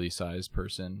similarly sized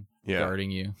person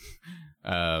guarding you.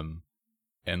 And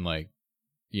like,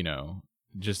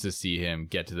 just to see him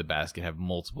get to the basket, have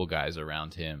multiple guys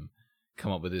around him,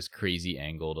 come up with this crazy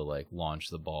angle to like launch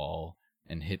the ball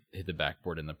and hit the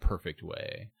backboard in the perfect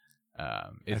way. I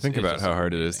think about how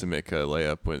hard it is to make a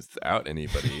layup without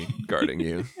anybody guarding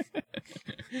you.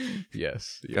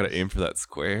 Yes. You got to aim for that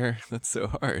square. That's so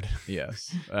hard.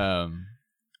 Yes.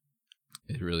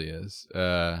 It really is.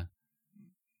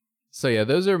 So yeah,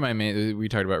 those are my main. We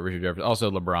talked about Richard Jefferson.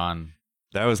 Also LeBron.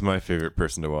 That was my favorite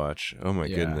person to watch. Oh my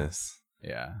goodness.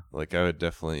 Yeah. Like I would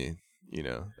definitely,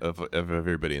 of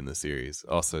everybody in the series.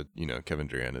 Also, Kevin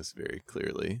Durant is very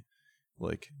clearly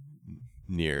like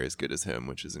near as good as him,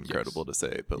 which is incredible to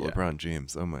say. But LeBron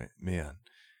James, oh my man,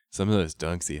 some of those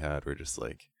dunks he had were just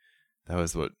like, that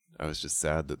was what I was just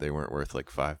sad that they weren't worth like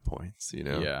 5 points,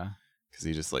 Yeah. Because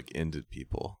he just like ended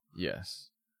people. Yes.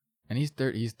 And he's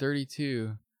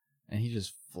 32, and he's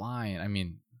just flying. I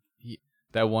mean,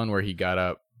 that one where he got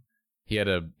up, it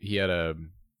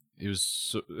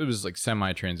was like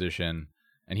semi transition,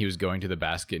 and he was going to the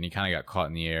basket, and he kind of got caught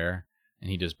in the air, and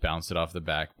he just bounced it off the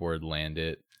backboard,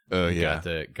 landed. Oh yeah.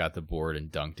 Got the board and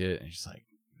dunked it, and just like,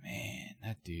 man,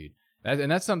 that dude.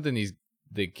 That's something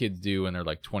the kids do when they're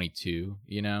like 22,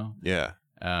 Yeah.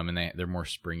 And they're more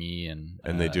springy and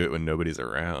they do it when nobody's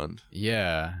around.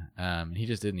 Yeah. He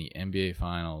just did in the NBA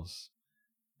Finals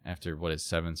after his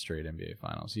 7th straight NBA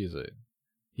Finals.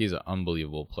 He's an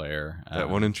unbelievable player. That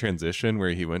one in transition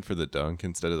where he went for the dunk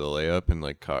instead of the layup and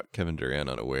like caught Kevin Durant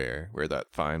unaware, where that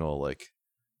final like,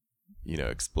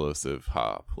 explosive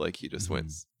hop, like he just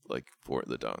went like for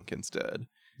the dunk instead.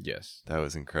 Yes. That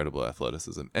was incredible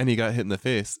athleticism. And he got hit in the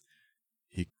face.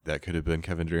 that could have been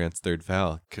Kevin Durant's third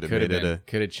foul. Could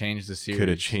have changed the series. Could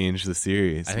have changed the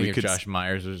series. I think if Josh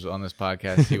Myers was on this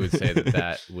podcast, he would say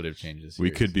that would have changed the series.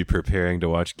 We could be preparing to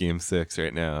watch Game 6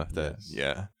 right now.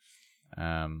 Yeah.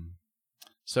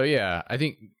 So yeah, I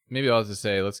think maybe I'll have to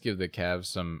say let's give the Cavs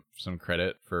some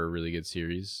credit for a really good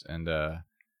series and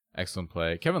excellent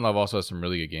play. Kevin Love also has some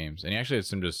really good games, and he actually has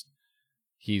some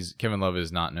Kevin Love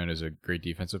is not known as a great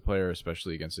defensive player,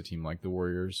 especially against a team like the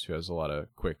Warriors, who has a lot of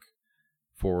quick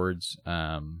forwards.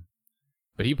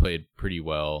 But he played pretty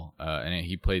well, and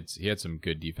he had some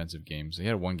good defensive games. He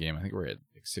had one game, I think, where he had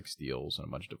like 6 steals and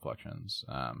a bunch of deflections.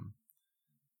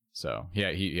 So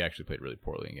yeah, he actually played really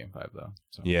poorly in Game 5, though.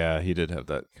 So. Yeah, he did have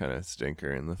that kind of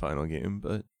stinker in the final game,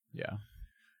 but yeah.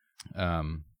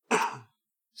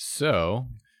 So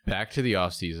back to the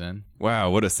offseason. Wow,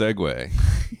 what a segue.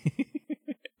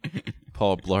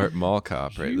 Paul Blart Mall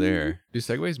Cop right there. Do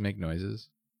segues make noises?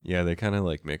 Yeah, they kind of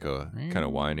like make a kind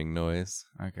of whining noise.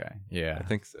 Okay, yeah. I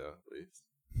think so, at least.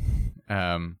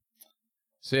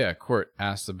 So yeah, Court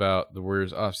asked about the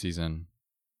Warriors offseason.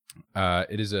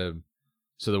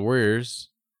 So the Warriors,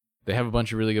 they have a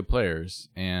bunch of really good players,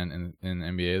 and in the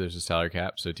NBA there's a salary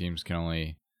cap, so teams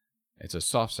can it's a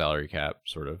soft salary cap,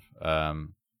 sort of.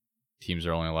 Teams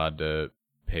are only allowed to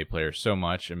pay players so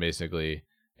much, and basically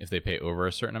if they pay over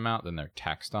a certain amount, then they're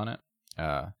taxed on it,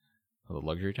 the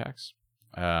luxury tax.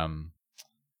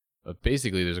 But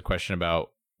basically there's a question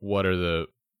about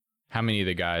how many of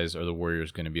the guys are the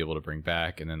Warriors going to be able to bring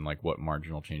back, and then like what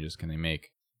marginal changes can they make.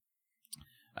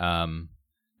 And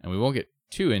we won't get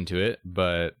too into it,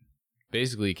 but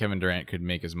basically Kevin Durant could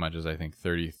make as much as I think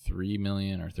 33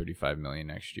 million or 35 million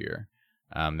next year.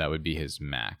 That would be his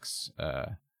max.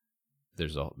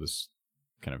 There's this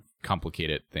kind of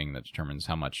complicated thing that determines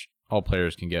how much all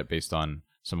players can get based on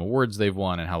some awards they've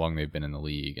won and how long they've been in the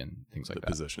league and things like that.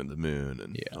 The position of the moon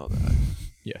and all that.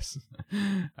 Yes.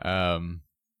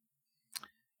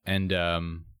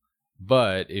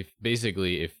 But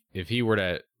if he were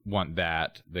to want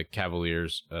that, the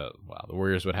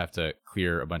Warriors would have to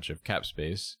clear a bunch of cap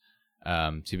space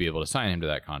to be able to sign him to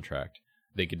that contract.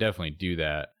 They could definitely do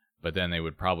that, but then they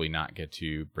would probably not get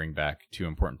to bring back 2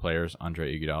 important players,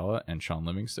 Andre Iguodala and Sean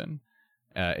Livingston.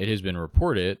 It has been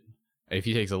reported if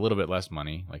he takes a little bit less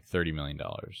money, like $30 million,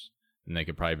 then they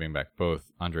could probably bring back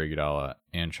both Andre Iguodala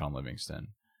and Sean Livingston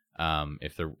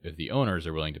if the owners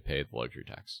are willing to pay the luxury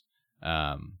tax.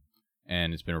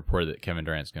 And it's been reported that Kevin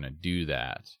Durant's going to do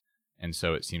that. And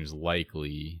so it seems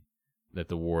likely that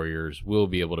the Warriors will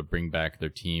be able to bring back their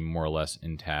team more or less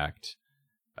intact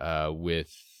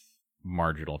with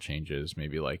marginal changes,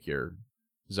 maybe like your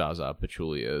Zaza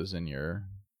Pachulias and your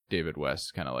David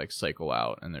West kind of like cycle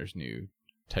out, and there's new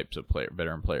types of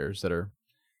veteran players that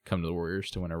come to the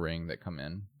Warriors to win a ring that come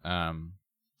in.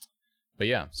 But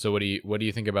yeah, so what do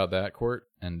you think about that, Court,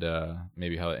 and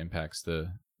maybe how it impacts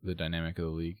the dynamic of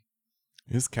the league?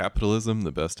 Is capitalism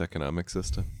the best economic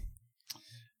system?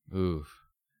 Ooh.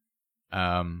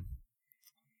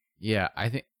 Yeah, I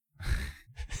think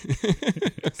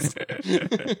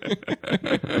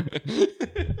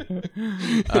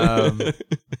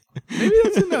maybe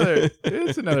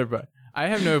that's another but I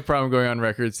have no problem going on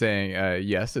record saying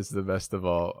yes, it's the best of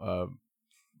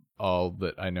all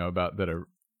that I know about, that are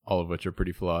all of which are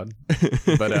pretty flawed.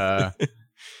 But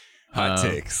hot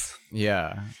takes.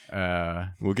 Yeah.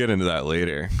 We'll get into that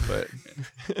later. But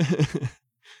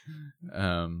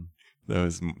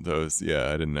those yeah,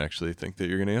 I didn't actually think that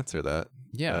you're going to answer that.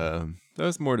 Yeah. That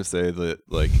was more to say that,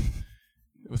 like,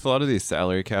 with a lot of these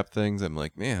salary cap things, I'm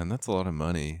like, man, that's a lot of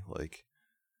money. Like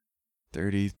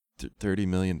 $30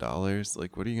 million.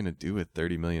 Like, what are you going to do with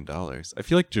 $30 million? I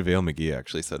feel like JaVale McGee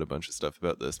actually said a bunch of stuff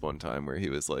about this one time where he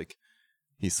was like,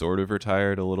 he sort of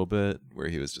retired a little bit, where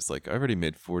he was just like, I already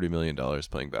made $40 million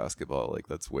playing basketball. Like,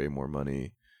 that's way more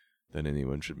money than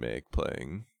anyone should make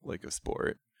playing like a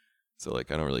sport. So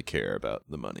like, I don't really care about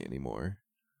the money anymore.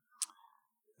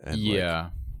 And yeah.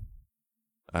 Like,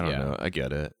 I don't know. I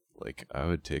get it. Like, I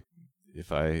would take,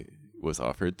 if I was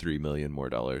offered $3 million more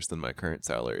than my current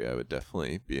salary, I would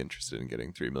definitely be interested in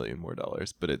getting $3 million more.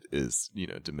 But it is,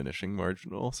 diminishing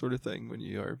marginal sort of thing when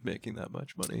you are making that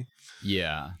much money.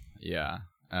 Yeah.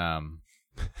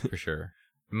 For sure.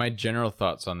 My general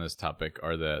thoughts on this topic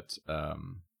are that I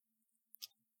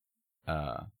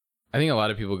think a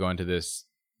lot of people go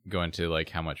into like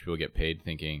how much people get paid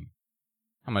thinking,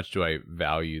 how much do I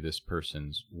value this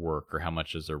person's work, or how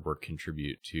much does their work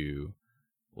contribute to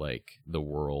like the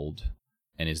world,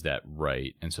 and is that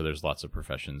right? And so there's lots of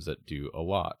professions that do a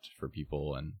lot for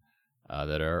people and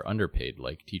that are underpaid,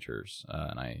 like teachers,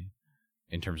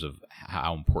 in terms of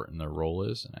how important their role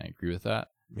is, and I agree with that.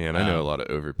 Man, I know a lot of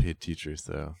overpaid teachers,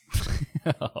 though.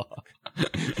 That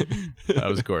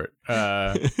was court.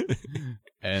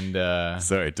 And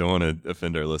sorry, don't want to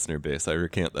offend our listener base. I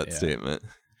recant that statement.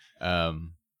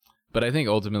 But I think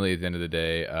ultimately, at the end of the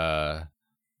day,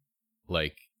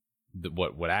 like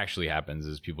what actually happens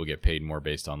is people get paid more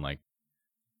based on like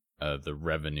the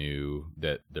revenue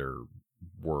that their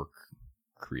work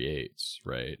creates,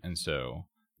 right? And so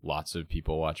lots of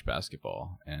people watch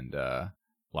basketball, and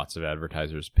lots of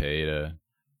advertisers pay to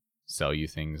sell you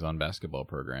things on basketball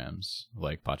programs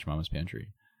like Pachamama's Pantry.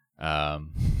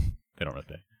 They don't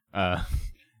really pay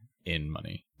in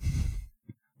money,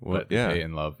 but they pay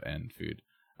in love and food.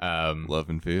 Love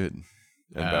and food and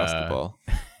basketball.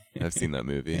 I've seen that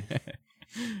movie.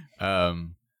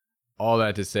 All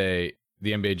that to say,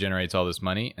 the NBA generates all this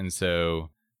money, and so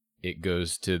it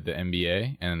goes to the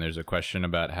NBA, and there's a question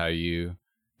about how you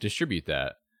distribute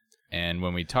that. And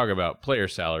when we talk about player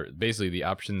salary, basically the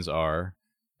options are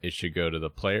it should go to the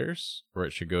players, or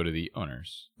it should go to the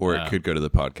owners. Or it could go to the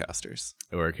podcasters.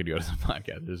 Or it could go to the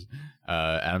podcasters.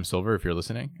 Adam Silver, if you're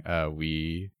listening,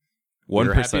 we're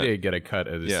 1%. happy to get a cut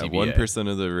of the CBA. 1%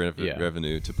 of the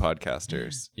revenue to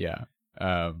podcasters. Yeah.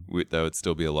 That would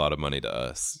still be a lot of money to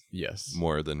us. Yes.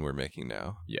 More than we're making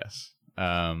now. Yes.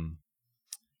 And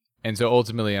so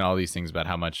ultimately, in all these things about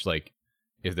how much, like,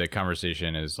 if the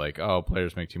conversation is like, oh,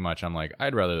 players make too much, I'm like,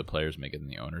 I'd rather the players make it than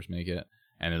the owners make it.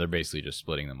 And they're basically just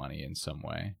splitting the money in some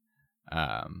way.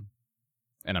 And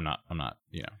I'm not,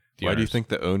 you know. Why do you think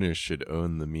the owners should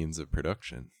own the means of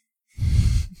production?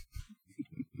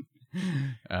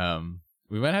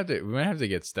 We might have to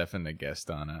get Stefan the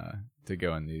guest on to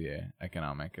go into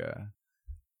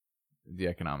the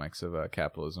economics of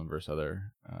capitalism versus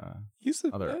other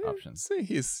options. Say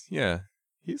he's a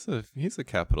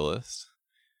capitalist.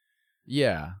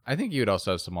 Yeah, I think you would also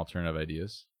have some alternative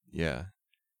ideas. Yeah,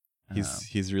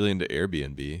 he's really into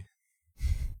Airbnb.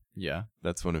 Yeah,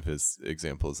 that's one of his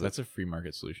examples. That's a free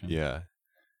market solution. Yeah.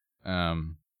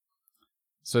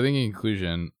 So I think in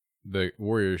conclusion, the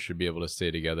Warriors should be able to stay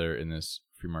together in this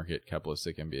free market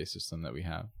capitalistic NBA system that we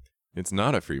have. It's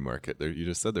not a free market. You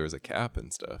just said there was a cap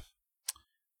and stuff.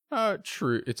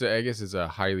 True. I guess it's a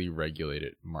highly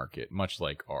regulated market, much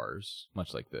like ours,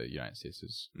 much like the United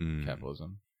States'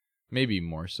 capitalism. Maybe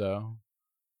more so.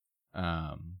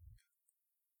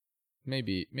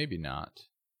 Maybe not.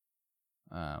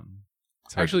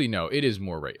 Actually, no. It is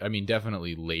more right. I mean,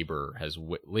 definitely, labor has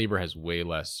way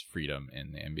less freedom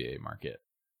in the NBA market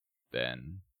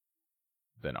than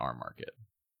our market.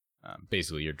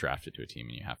 Basically, you're drafted to a team,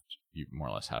 and you more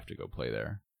or less have to go play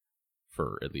there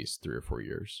for at least 3 or 4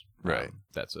 years. Right.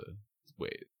 That's a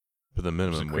way. But the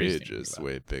minimum wage is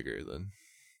way bigger than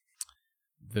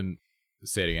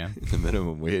Say it again. The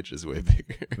minimum wage is way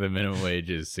bigger. The minimum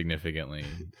wage is significantly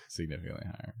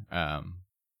higher.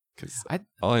 Because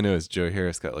all I know is Joe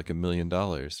Harris got like $1 million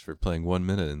for playing 1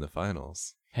 minute in the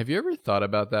finals. Have you ever thought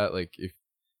about that? Like,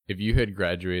 if you had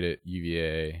graduated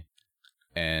UVA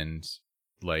and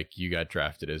like you got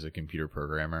drafted as a computer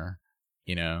programmer,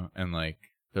 you know, and like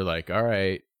they're like, all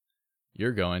right,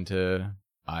 you're going to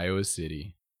Iowa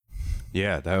City.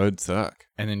 Yeah, that would suck.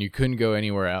 And then you couldn't go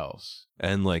anywhere else.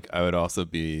 And like I would also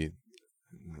be,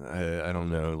 I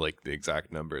don't know like the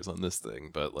exact numbers on this thing,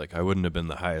 but like I wouldn't have been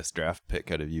the highest draft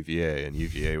pick out of UVA, and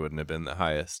UVA wouldn't have been the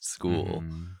highest school.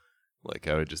 Mm-hmm. Like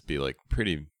I would just be like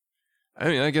pretty, I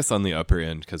mean, I guess on the upper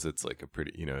end, because it's like a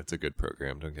pretty, you know, it's a good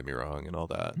program, don't get me wrong, and all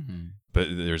that. Mm-hmm. But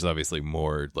there's obviously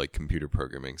more like computer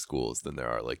programming schools than there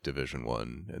are like Division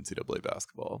I NCAA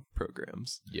basketball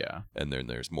programs. Yeah. And then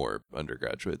there's more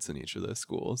undergraduates in each of those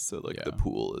schools. So like the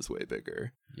pool is way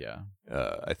bigger. Yeah.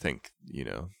 I think, you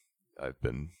know, I've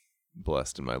been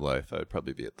blessed in my life. I would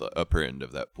probably be at the upper end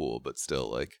of that pool, but still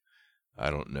like, I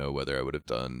don't know whether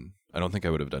I don't think I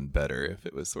would have done better if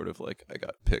it was sort of like I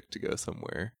got picked to go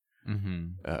somewhere.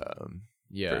 Mm-hmm.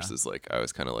 Versus like I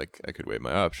was kind of like I could weigh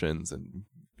my options, and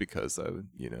because I would,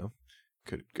 you know,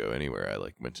 could go anywhere, I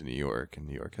like went to New York, and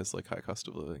New York has like high cost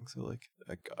of living, so like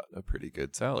I got a pretty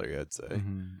good salary, I'd say,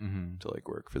 to like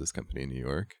work for this company in New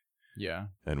York. Yeah.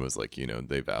 And was like, you know,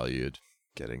 they valued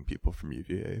getting people from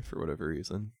UVA for whatever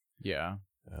reason. Yeah.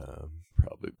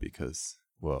 Probably because,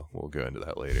 well, we'll go into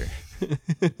that later.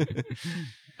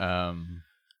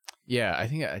 Yeah, I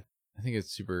think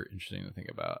it's super interesting to think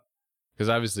about, because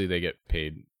obviously they get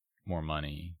paid more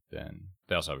money than,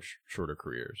 they also have shorter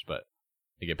careers, but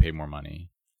they get paid more money.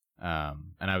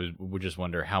 And I would just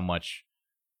wonder how much,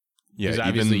 because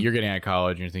obviously you're getting out of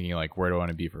college and you're thinking like, where do I want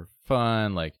to be for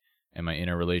fun? Like, am I in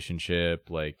a relationship?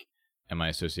 Like, am I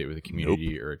associated with a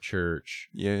community or a church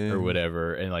or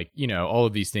whatever? And like, you know, all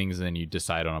of these things, and then you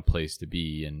decide on a place to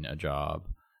be and a job.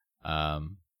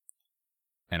 And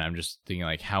I'm just thinking,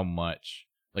 like, how much,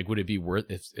 like, would it be worth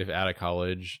if out of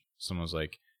college someone was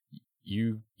like,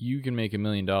 you can make $1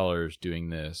 million doing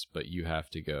this, but you have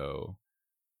to go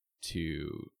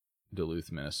to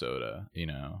Duluth, Minnesota,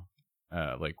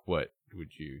 like, what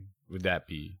would that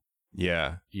be?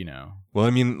 Yeah. You know, Well,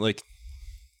 I mean, like,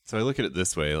 so I look at it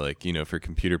this way, like, for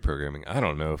computer programming, I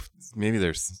don't know if maybe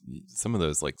there's some of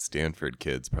those like Stanford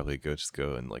kids probably just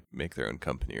go and like make their own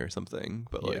company or something.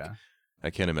 But like, yeah, I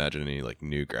can't imagine any like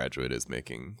new graduate is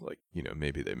making like,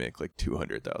 maybe they make like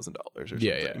 $200,000 or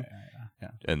something. yeah.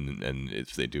 And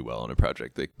if they do well on a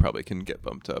project, they probably can get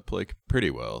bumped up like pretty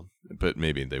well. But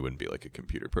maybe they wouldn't be like a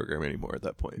computer programmer anymore at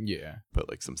that point. Yeah. But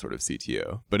like some sort of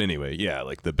CTO. But anyway, yeah,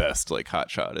 like the best like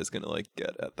hotshot is gonna like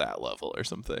get at that level or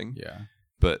something. Yeah.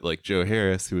 But like Joe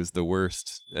Harris, who was the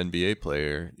worst NBA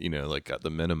player, like got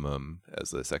the minimum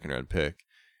as a second round pick,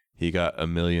 he got $1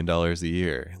 million a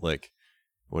year. Like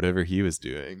whatever he was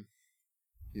doing,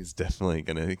 he's definitely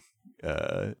gonna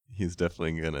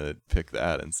pick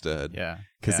that instead. Yeah.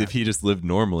 Because if he just lived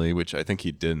normally, which I think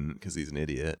he didn't, because he's an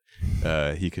idiot,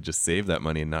 he could just save that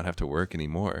money and not have to work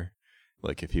anymore.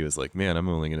 Like if he was like, man, I'm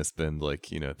only gonna spend like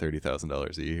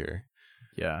 $30,000 a year.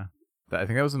 Yeah. I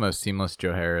think that was the most seamless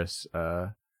Joe Harris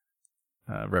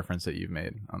reference that you've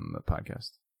made on the podcast.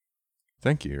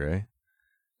 Thank you, Ray.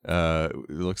 It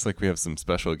looks like we have some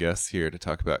special guests here to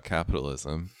talk about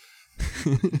capitalism.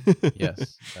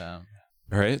 Yes.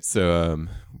 All right. So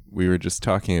we were just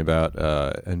talking about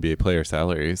NBA player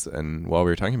salaries. And while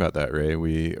we were talking about that, Ray,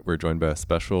 we were joined by a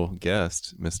special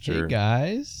guest, Mr. Hey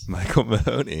guys, Michael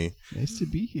Mahoney. nice to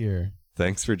be here.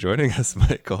 Thanks for joining us,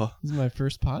 Michael. This is my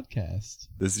first podcast.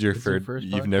 This is your It's your first. first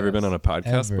You've never been on a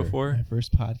podcast Ever. before? My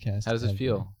first podcast. How does it ever.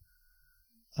 feel?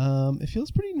 It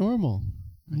feels pretty normal.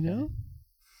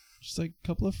 Just like a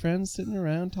couple of friends sitting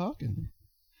around talking.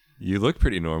 You look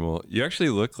pretty normal. You actually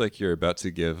look like you're about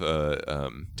to give a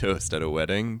toast at a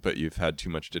wedding, but you've had too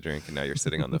much to drink and now you're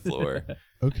sitting on the floor.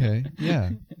 Okay. Yeah.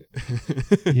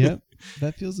 Yep.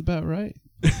 That feels about right.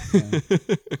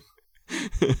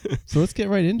 So let's get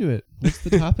right into it. What's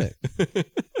the topic?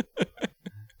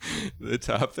 The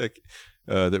topic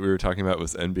that we were talking about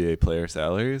was NBA player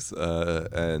salaries,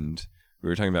 and we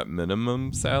were talking about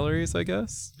minimum salaries, I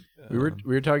guess. We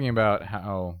were talking about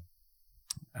how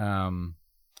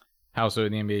so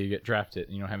in the NBA you get drafted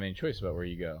and you don't have any choice about where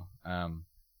you go.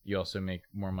 You also make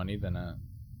more money than a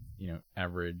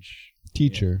average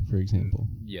Teacher, for example.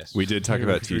 Yes, We did talk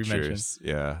about which we mentioned. teachers.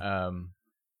 Yeah.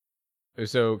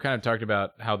 So kind of talked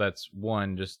about how that's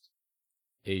one, just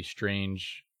a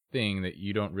strange thing that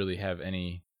you don't really have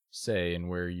any say in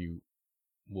where you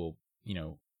will,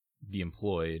 be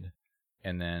employed.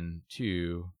 And then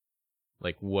two,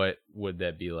 like what would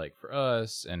that be like for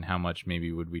us and how much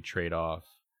maybe would we trade off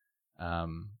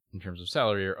in terms of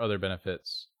salary or other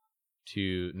benefits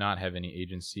to not have any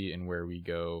agency in where we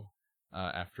go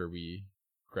after we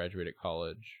graduate at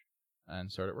college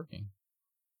and started working.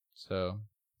 So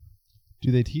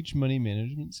Do they teach money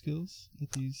management skills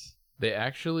at these? They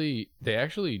actually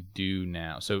do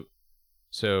now.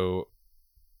 So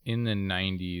in the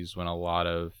 90s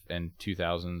and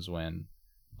 2000s when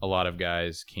a lot of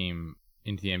guys came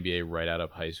into the NBA right out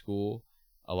of high school,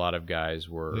 a lot of guys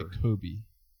were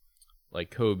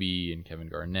Like Kobe. and Kevin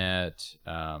Garnett.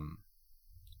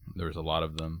 There was a lot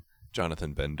of them.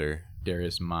 Jonathan Bender,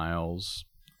 Darius Miles.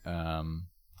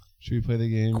 Should we play the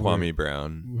game? Kwame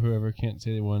Brown. Whoever can't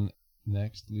say they won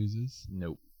next loses.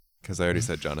 Nope. Because I already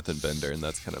said Jonathan Bender, and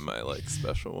that's kind of my like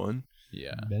special one.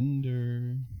 Yeah.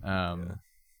 Bender. Yeah.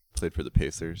 Played for the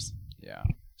Pacers. Yeah.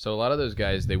 So a lot of those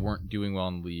guys, they weren't doing well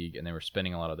in the league, and they were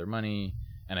spending a lot of their money.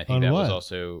 And I think On that what? was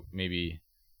also maybe,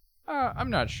 I'm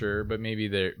not sure, but maybe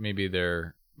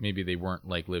they weren't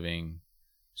like living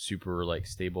super like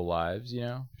stable lives,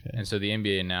 Okay. And so the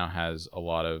NBA now has a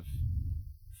lot of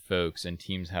folks, and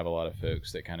teams have a lot of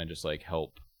folks that kind of just like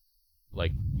help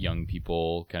like young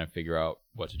people kind of figure out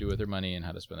what to do with their money and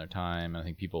how to spend their time. I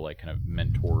think people like kind of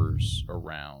mentors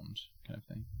around kind of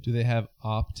thing. Do they have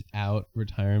opt-out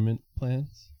retirement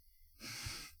plans?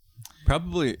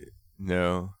 Probably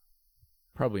no.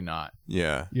 Probably not.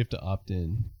 Yeah. You have to opt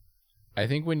in. I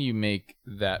think when you make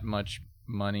that much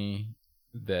money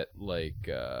that like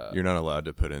You're not allowed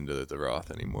to put into the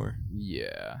Roth anymore.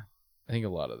 yeah, I think a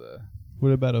lot of the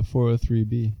What about a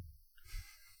 403b?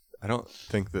 I don't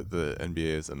think that the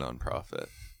NBA is a nonprofit,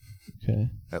 Okay.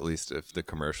 at least if the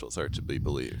commercials are to be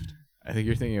believed. I think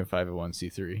you're thinking of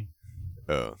 501c3.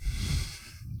 Oh.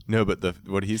 No, but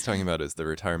what he's talking about is the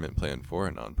retirement plan for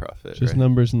a nonprofit, Just right?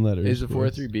 numbers and letters. Is the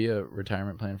boys. 403b a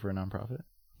retirement plan for a nonprofit?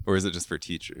 Or is it just for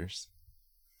teachers?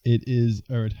 it is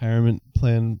a retirement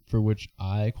plan for which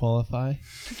I qualify.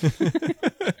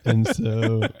 And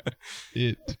so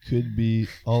it could be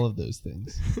all of those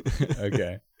things.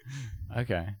 Okay.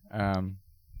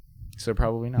 So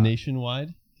probably not.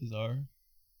 Nationwide is our,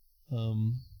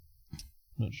 I'm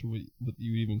not sure what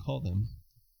you would even call them.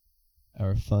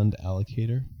 Our fund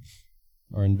allocator,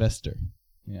 our investor,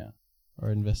 Yeah. our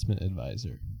investment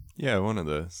advisor. Yeah, one of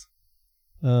those.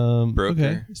 Broker.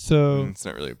 Okay, so It's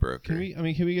not really a broker.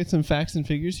 can we get some facts and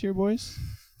figures here, boys?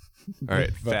 All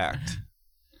right, fact.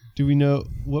 Do we know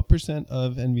what %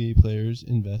 of NBA players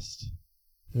invest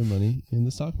their money in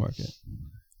the stock market?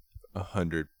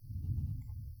 100,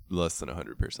 less than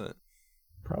 100%.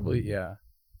 Probably, yeah.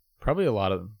 Probably a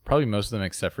lot of them. Probably most of them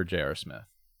except for J.R. Smith,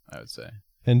 I would say.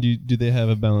 And do they have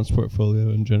a balanced portfolio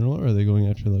in general, or are they going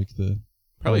after like the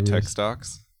Probably high tech risk?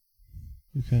 stocks.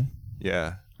 Okay.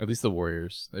 Yeah. At least the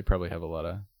Warriors. They probably have a lot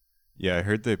of... Yeah, I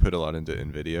heard they put a lot into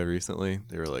NVIDIA recently.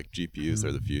 They were like, GPUs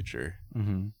are the future.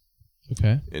 Mm-hmm.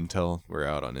 Okay. Intel, we're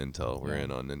out on Intel. We're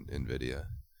in on NVIDIA.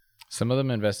 Some of them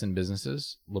invest in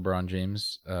businesses. LeBron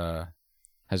James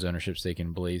has ownership stake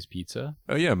in Blaze Pizza.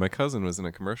 Oh, yeah, my cousin was in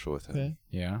a commercial with him. Okay.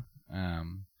 Yeah.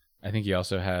 I think he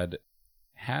also had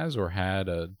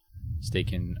a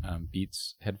stake in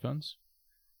Beats headphones.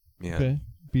 Yeah. Okay.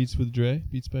 Beats by Dre.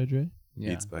 Yeah.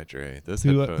 Beats by Dre. Those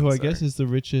Who headphones I guess is the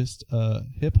richest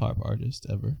hip hop artist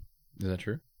ever. Is that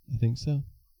true? I think so.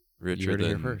 richer You heard it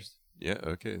than... here first. Yeah,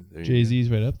 okay. There you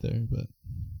Jay-Z's right up there, but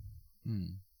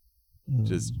go.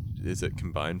 Just, is it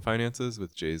combined finances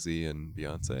with Jay-Z and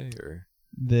Beyonce, or...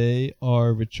 they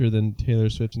are richer than Taylor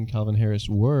Swift and Calvin Harris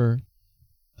were.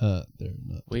 They're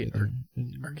not. Wait, together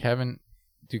anymore.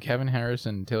 Do Kevin Harris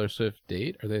and Taylor Swift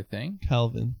date? Are they a thing?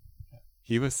 Calvin.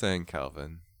 He was saying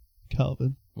Calvin.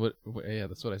 What? Yeah,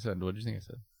 that's what I said. What did you think I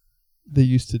said? They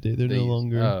used to date. They're no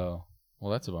longer. Oh,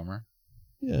 well, that's a bummer.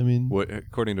 Yeah, I mean, What?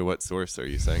 According to what source are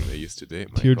you saying they used to date,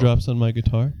 Michael? teardrops on my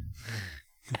guitar.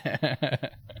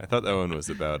 I thought that one was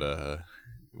about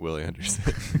Willie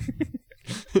Anderson.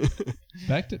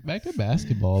 Back to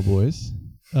basketball, boys.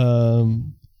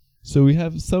 So we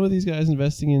have some of these guys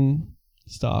investing in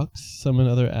stocks, some in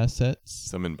other assets.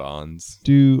 Some in bonds.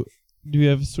 Do you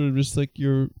have sort of just like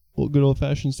your good old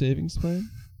fashioned savings plan?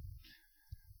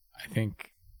 I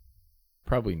think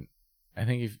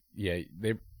if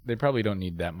they probably don't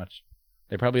need that much.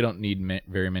 They probably don't need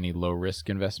very many low risk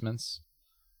investments.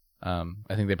 I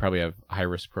think they probably have high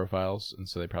risk profiles, and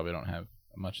so they probably don't have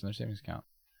much in their savings account.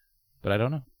 But I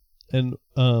don't know. And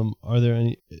are there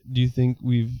any? Do you think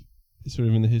we've sort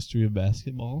of in the history of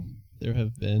basketball, there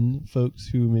have been folks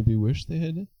who maybe wish they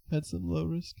had some low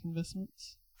risk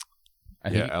investments? I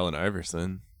think Allen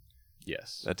Iverson.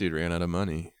 yes. That dude ran out of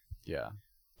money. Yeah.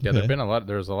 Okay.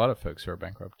 There's a lot of folks who are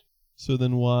bankrupt. So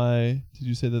then why did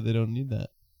you say that they don't need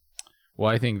that? Well,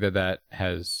 I think that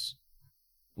has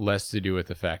less to do with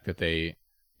the fact that they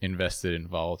invested in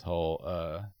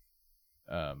volatile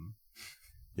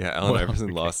Yeah, Allen Iverson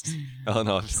lost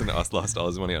all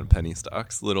his money on penny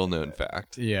stocks. Little known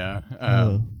fact. Yeah.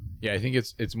 Yeah, I think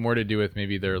it's more to do with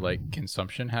maybe their like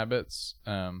consumption habits.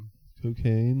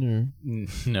 Cocaine or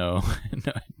No.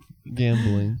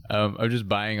 gambling? I'm just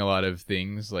buying a lot of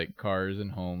things like cars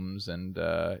and homes and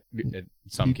in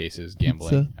some cases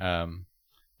gambling.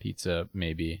 Pizza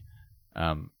maybe.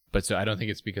 But so I don't think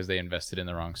it's because they invested in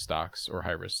the wrong stocks or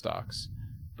high risk stocks,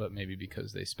 but maybe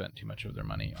because they spent too much of their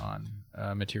money on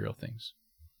material things.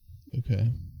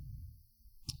 Okay.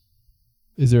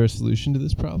 Is there a solution to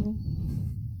this problem?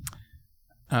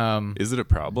 Is it a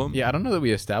problem? Yeah, I don't know that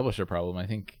we established a problem. I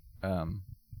think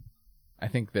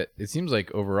that it seems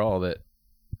like overall that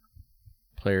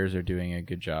players are doing a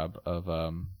good job of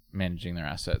managing their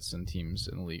assets, and teams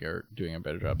in the league are doing a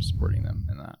better job supporting them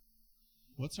in that.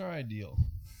 What's our ideal?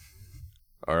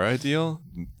 Our ideal?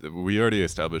 We already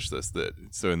established this.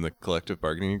 So in the collective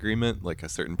bargaining agreement, like a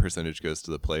certain percentage goes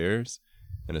to the players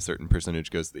and a certain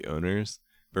percentage goes to the owners.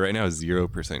 But right now,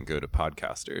 0% go to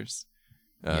podcasters.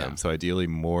 So ideally,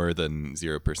 more than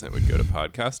 0% would go to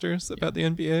podcasters about the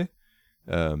NBA.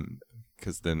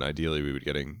 Because then ideally we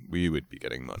would be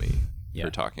getting money for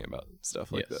talking about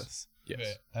stuff like this.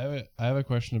 Yes. Okay, I have a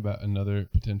question about another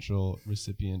potential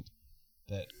recipient.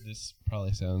 That this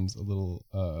probably sounds a little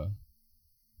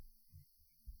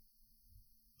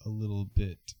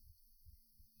bit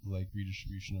like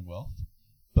redistribution of wealth,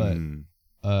 but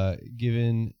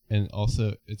given, and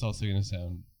also it's also going to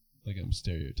sound like I'm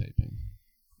stereotyping.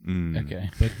 Okay.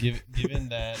 But given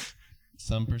that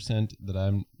some percent that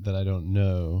I don't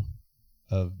know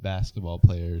of basketball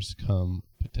players come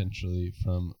potentially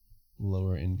from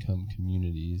lower income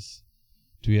communities,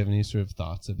 do we have any sort of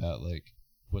thoughts about like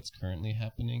what's currently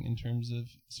happening in terms of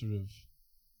sort of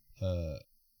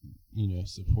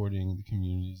supporting the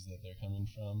communities that they're coming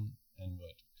from and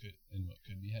what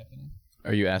could be happening?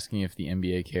 Are you asking if the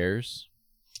NBA cares?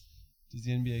 Does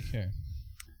the NBA care?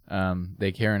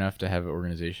 They care enough to have an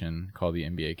organization called the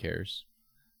NBA Cares.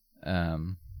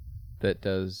 That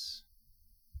does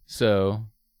so.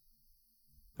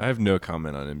 I have no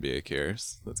comment on NBA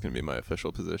Cares. That's going to be my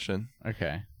official position.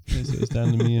 Okay. Okay, so it's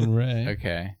down to me and Ray.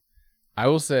 Okay. I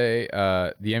will say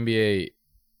the NBA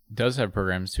does have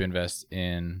programs to invest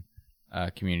in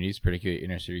communities, particularly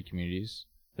inner city communities.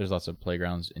 There's lots of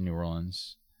playgrounds in New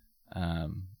Orleans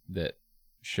that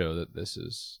show that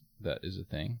that is a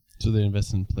thing. So they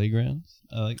invest in playgrounds?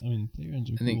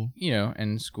 Playgrounds are I think, cool.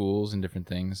 and schools and different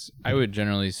things. I would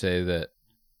generally say that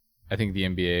I think the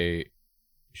NBA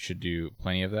should do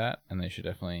plenty of that, and they should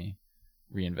definitely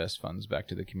reinvest funds back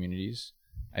to the communities.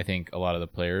 I think a lot of the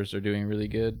players are doing really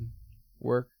good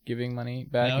work giving money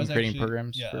back and creating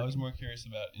programs. Yeah, I was more curious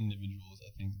about individuals, I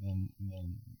think, than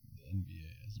the NBA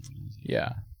as an organization.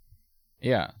 Yeah.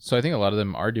 Yeah. So I think a lot of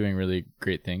them are doing really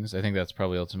great things. I think that's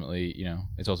probably ultimately,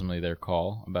 it's ultimately their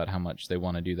call about how much they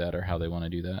want to do that or how they want to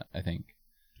do that, I think.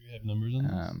 Do we have numbers on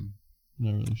this? I'm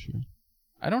not really sure.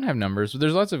 I don't have numbers, but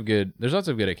there's lots of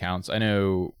good accounts. I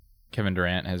know Kevin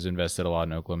Durant has invested a lot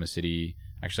in Oklahoma City.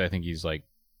 Actually, I think he's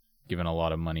given a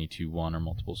lot of money to one or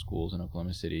multiple schools in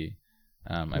Oklahoma City.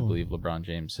 I believe LeBron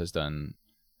James has done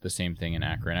the same thing in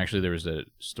Akron. Actually, there was a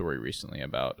story recently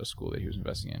about a school that he was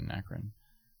investing in Akron.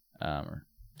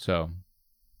 So,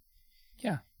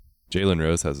 yeah. Jalen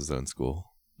Rose has his own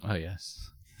school. Oh,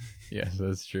 yes. Yes,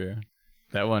 that's true.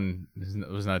 That one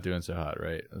was not doing so hot,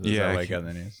 right? Was yeah. that on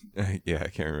the news? Yeah, I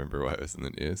can't remember why it was in the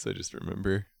news. I just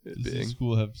remember it Does being. the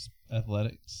school have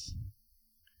athletics?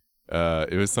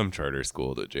 It was some charter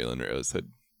school that Jalen Rose had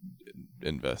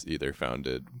either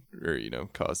founded or,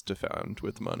 caused to found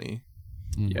with money.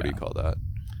 Mm. What do you call that?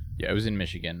 Yeah, it was in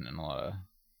Michigan, and a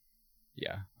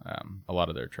lot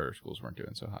of their charter schools weren't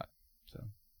doing so hot. So,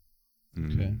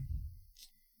 okay.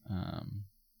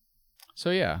 So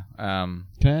yeah. Can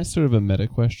I ask sort of a meta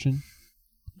question?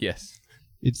 Yes.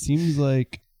 It seems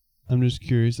like I'm just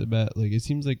curious about it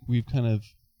seems like we've kind of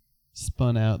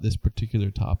spun out this particular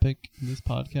topic in this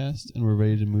podcast, and we're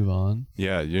ready to move on.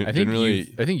 Yeah, I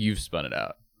think you've spun it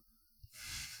out.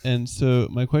 And so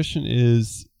my question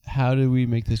is, how do we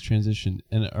make this transition?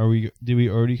 And did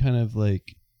we already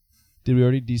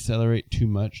decelerate too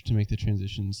much to make the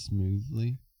transition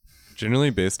smoothly? Generally,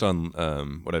 based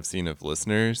on what I've seen of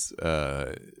listeners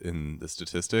in the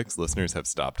statistics, listeners have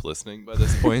stopped listening by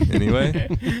this point anyway.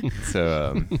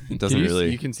 So it doesn't really.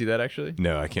 You can see that actually?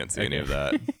 No, I can't see any of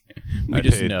that. We I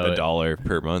just paid know $1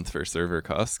 per month for server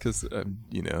costs because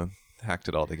hacked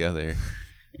it all together.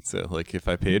 So if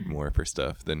I paid more for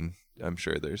stuff, then I'm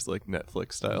sure there's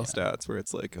Netflix style stats where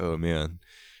it's oh man,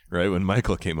 right when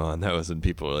Michael came on, that was when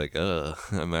people were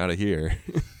I'm out of here.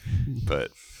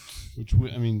 But. Which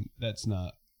that's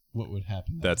not what would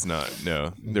happen. That's not,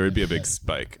 no. There would be a big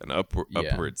spike, an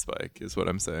upward spike is what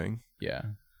I'm saying. Yeah.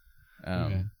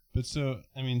 Okay. But so,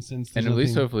 since... And at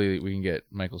least hopefully we can get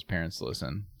Michael's parents to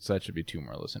listen. So that should be 2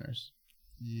 more listeners.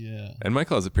 Yeah. And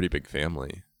Michael has a pretty big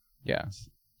family. Yeah.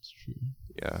 It's true.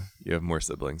 Yeah. You have more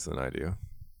siblings than I do.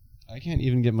 I can't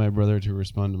even get my brother to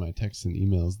respond to my texts and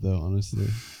emails, though, honestly.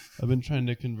 I've been trying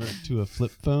to convert to a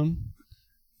flip phone,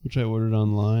 which I ordered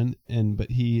online,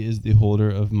 but he is the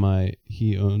holder of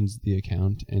he owns the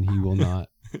account, and he will not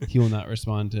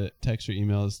respond to text or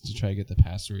emails to try to get the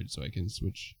password so I can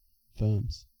switch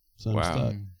phones. So I'm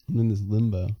stuck. I'm in this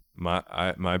limbo.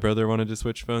 My brother wanted to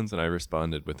switch phones, and I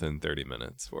responded within 30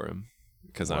 minutes for him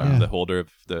because I'm the holder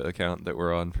of the account that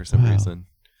we're on for some reason.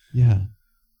 Yeah.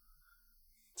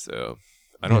 So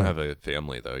I don't have a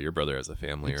family, though. Your brother has a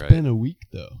family, right? It's been a week,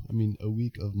 though. A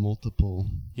week of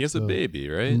multiple. He has a baby,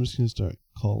 right? I'm just going to start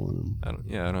calling him. I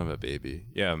don't have a baby.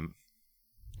 Yeah,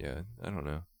 I don't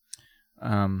know.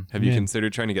 Have you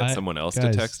considered trying to get someone else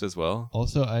to text as well?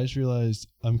 Also, I just realized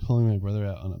I'm calling my brother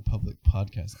out on a public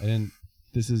podcast.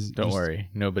 Don't worry.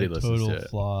 Nobody listens to it. Total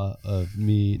flaw of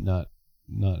me not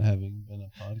having been a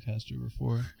podcaster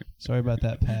before. Sorry about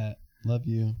that, Pat. Love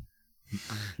you.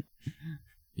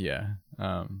 Yeah.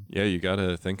 Yeah, you got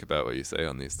to think about what you say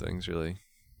on these things, really.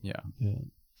 Yeah. Yeah.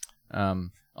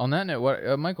 On that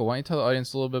note, Michael, why don't you tell the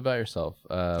audience a little bit about yourself?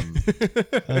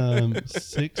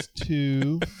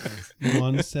 6'2",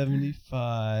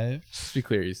 175. Just be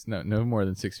clear, he's no more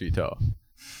than 6 feet tall.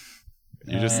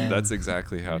 That's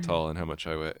exactly how tall and how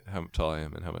tall I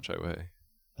am and how much I weigh.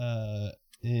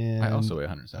 And I also weigh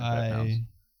 175 pounds.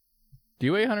 Do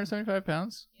you weigh 175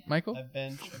 pounds, Michael? I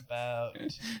bench about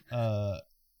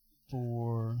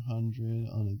 400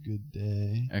 on a good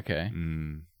day. Okay.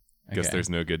 Guess there's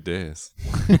no good days.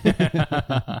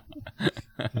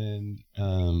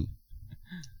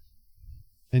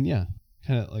 And yeah,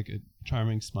 kind of like a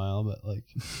charming smile, but like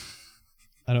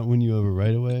I don't win you over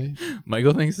right away.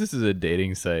 Michael thinks this is a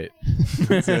dating site.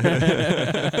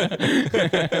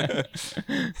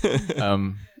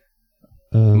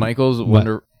 Michael's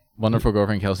wonderful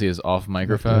girlfriend Kelsey is off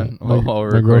microphone while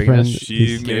we're recording this. She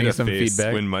She's made giving a us some face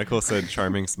feedback. when Michael said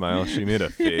 "charming smile." She made a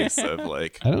face of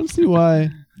like I don't see why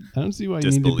you need to be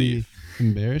disbelief.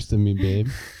 embarrassed of me, babe.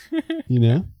 You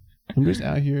know, I'm just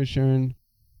out here sharing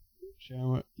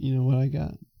what what I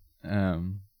got.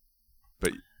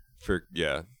 But for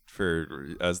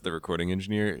as the recording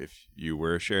engineer, if you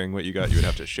were sharing what you got, you would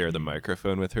have to share the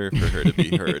microphone with her for her to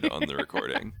be heard on the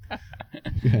recording.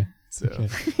 Okay. So Okay.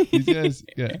 These guys,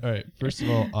 all right. First of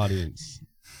all, audience,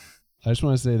 I just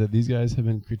want to say that these guys have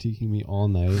been critiquing me all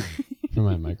night for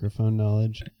my microphone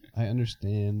knowledge. I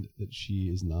understand that she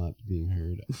is not being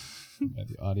heard by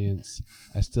the audience.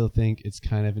 I still think it's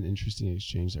kind of an interesting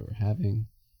exchange that we're having,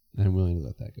 and I'm willing to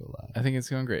let that go live. I think it's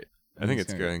going great. I think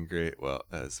it's going great.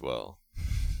 As well.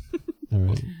 All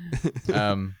right.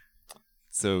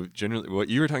 So generally, what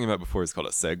you were talking about before is called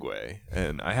a segue,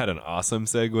 and I had an awesome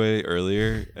segue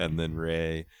earlier, and then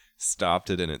Ray stopped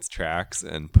it in its tracks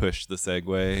and pushed the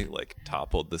segue, like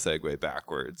toppled the segue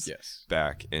backwards,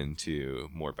 back into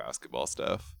more basketball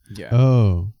stuff. Yeah.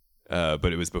 Oh.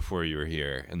 But it was before you were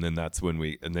here, and then that's when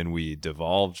we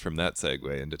devolved from that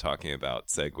segue into talking about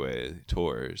Segway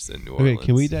tours in New Orleans. Okay,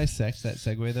 can we dissect that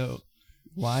segue though?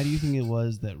 Why do you think it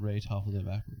was that Ray toppled it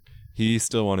backward? He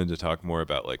still wanted to talk more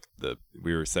about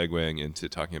we were segueing into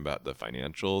talking about the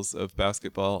financials of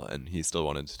basketball, and he still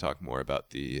wanted to talk more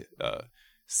about the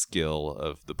skill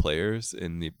of the players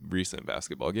in the recent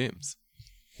basketball games.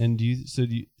 And so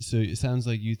it sounds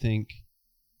like you think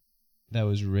that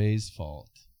was Ray's fault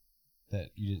that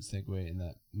you didn't segue in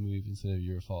that move instead of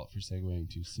your fault for segueing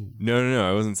too soon. No.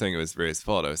 I wasn't saying it was Ray's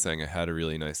fault. I was saying I had a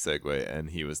really nice segue,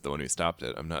 and he was the one who stopped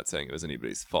it. I'm not saying it was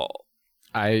anybody's fault.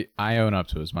 I own up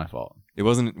to it was my fault. It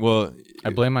wasn't. Well,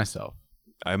 I blame myself.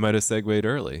 I might have segued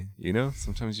early.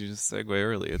 Sometimes you just segue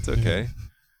early. It's okay.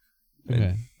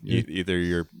 Okay. Either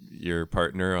your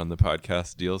partner on the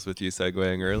podcast deals with you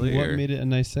segueing early. What made it a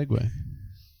nice segue?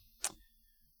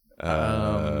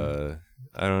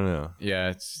 I don't know.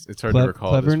 Yeah, it's hard to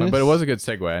recall at this point, cleverness? but it was a good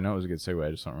segue. I know it was a good segue.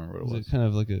 I just don't remember what it was. Was it kind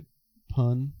of like a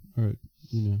pun, or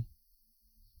you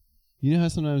know how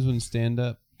sometimes when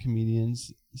stand-up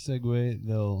comedians segue,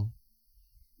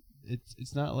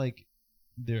 it's not like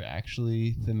they're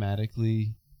actually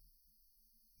thematically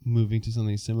moving to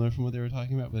something similar from what they were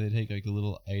talking about, but they take like a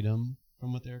little item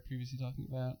from what they were previously talking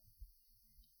about,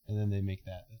 and then they make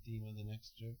that the theme of the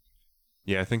next joke.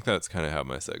 Yeah, I think that's kind of how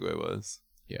my segue was.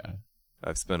 Yeah.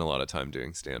 I've spent a lot of time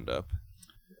doing stand-up.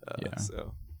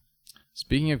 So,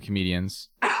 speaking of comedians,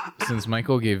 since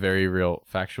Michael gave very real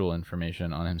factual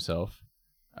information on himself,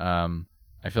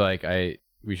 I feel like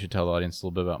we should tell the audience a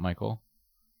little bit about Michael.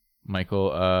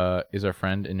 Michael is our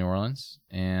friend in New Orleans,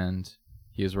 and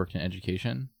he has worked in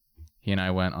education. He and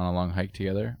I went on a long hike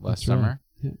together last summer.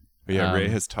 Yeah. But yeah, Ray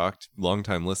has talked.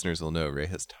 Longtime listeners will know Ray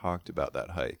has talked about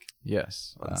that hike.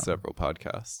 Yes, on several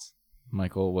podcasts.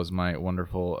 Michael was my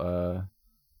wonderful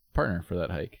partner for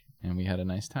that hike, and we had a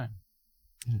nice time.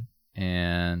 Yeah.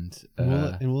 And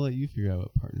we'll let you figure out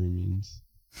what partner means.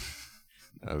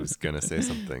 I was gonna say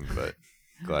something, but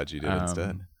glad you did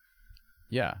instead.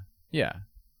 Yeah,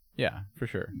 for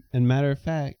sure. And matter of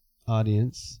fact,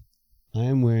 audience, I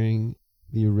am wearing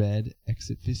the red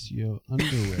Exitficio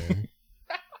underwear.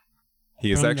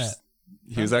 He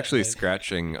was actually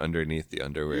scratching underneath the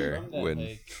underwear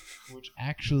which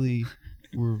actually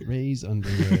were Ray's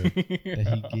underwear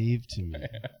that he gave to me.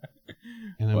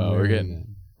 And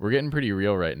we're getting pretty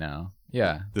real right now.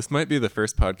 Yeah. This might be the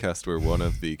first podcast where one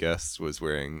of the guests was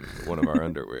wearing one of our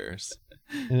underwears.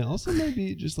 And it also might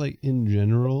be just like in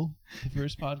general the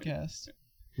first podcast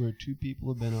where two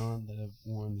people have been on that have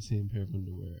worn the same pair of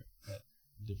underwear at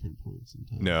different points in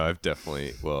time. No, I've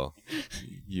definitely. Well,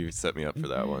 you set me up for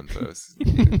that one, but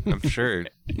I'm sure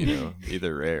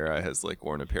either Ray or I has like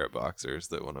worn a pair of boxers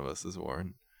that one of us has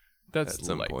worn. That's at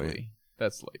some likely. point.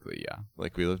 That's likely, yeah.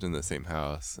 Like we lived in the same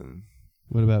house, and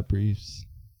what about briefs?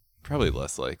 Probably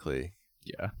less likely.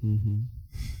 Yeah. Mm-hmm.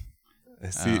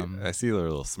 I see a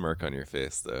little smirk on your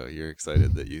face, though. You're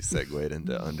excited that you segued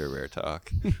into underwear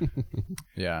talk.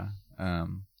 Yeah.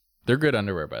 They're good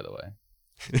underwear, by the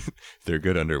way. They're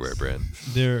good underwear brand.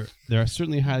 They're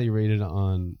certainly highly rated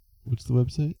on what's the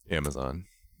website? Amazon,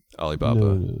 Alibaba,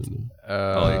 No.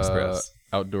 AliExpress.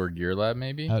 Outdoor Gear Lab,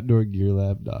 maybe.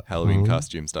 OutdoorGearLab.com.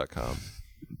 HalloweenCostumes.com.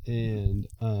 And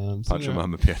Pancho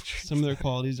Mama Pantry. some of their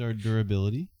qualities are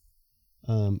durability,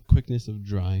 quickness of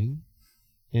drying,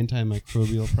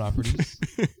 antimicrobial properties,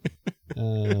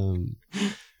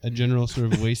 a general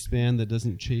sort of waistband that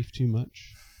doesn't chafe too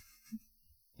much.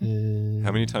 And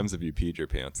How many times have you peed your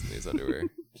pants in these underwear?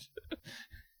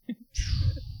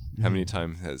 How many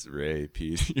times has Ray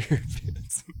peed your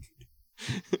pants?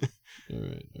 All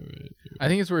right. I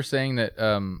think it's worth saying that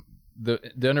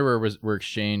the underwear were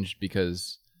exchanged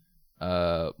because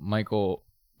Michael,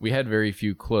 we had very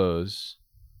few clothes,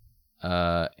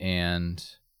 and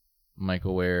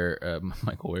Michael's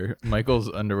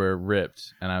underwear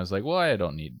ripped, and I was like, well, I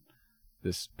don't need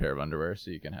this pair of underwear, so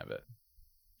you can have it,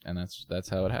 and that's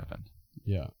how it happened.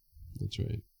 Yeah, that's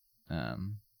right.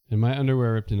 Um, And my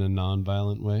underwear ripped in a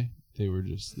non-violent way. They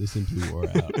simply wore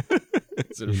out.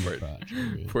 it's an in the important, crotch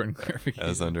area. important clarification.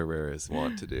 As underwear is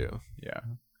wont to do. Yeah.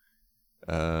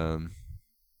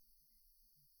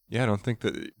 Yeah, I don't think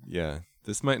that. Yeah,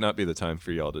 this might not be the time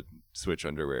for y'all to switch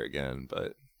underwear again,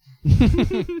 but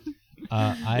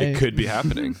it could be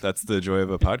happening. That's the joy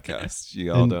of a podcast.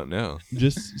 You all And- don't know.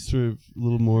 Just sort of a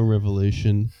little more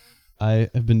revelation. I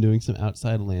have been doing some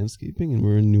outside landscaping, and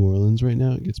we're in New Orleans right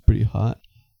now. It gets pretty hot.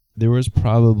 There was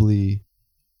probably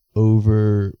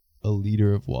over a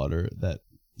liter of water that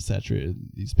saturated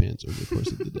these pants over the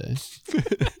course of the day.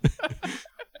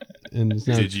 And it's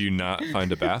now, Did you not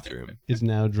find a bathroom? it's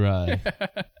now dry.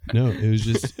 No, it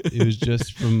was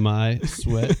just from my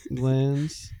sweat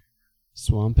glands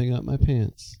swamping up my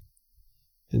pants.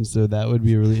 And so that would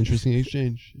be a really interesting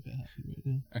exchange if it happened right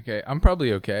now. Okay, I'm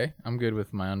probably okay. I'm good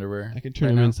with my underwear. I can turn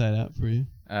right them now. inside out for you.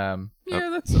 Yeah,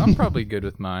 I'm probably good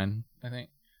with mine, I think.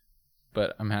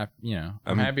 But I'm happy,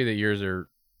 I'm happy that yours are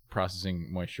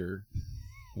processing moisture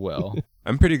well.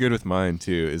 I'm pretty good with mine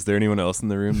too. Is there anyone else in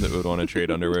the room that would want to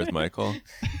trade underwear with Michael?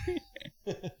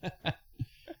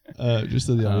 Just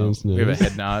so the audience knows. We have a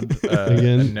head nod.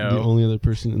 Again, no. the only other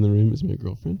person in the room is my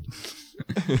girlfriend.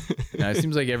 No, it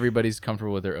seems like everybody's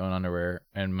comfortable with their own underwear,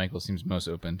 and Michael seems most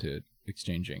open to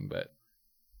exchanging. But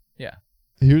yeah,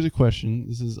 Here's a question.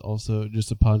 This is also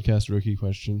just a podcast rookie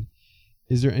question.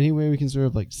 Is there any way we can sort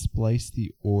of like splice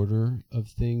the order of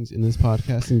things in this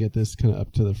podcast and get this kind of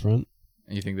up to the front?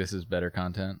 you think this is better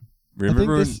content?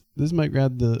 Remember I think this might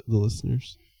grab the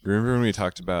listeners. Remember when we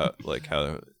talked about like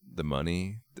how the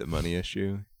money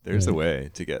issue? There's a Right. way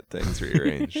to get things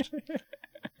rearranged.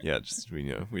 Yeah, just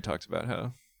we talked about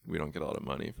how we don't get a lot of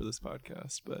money for this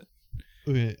podcast, but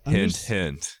Okay,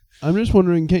 hint. I'm just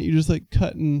wondering, can't you just like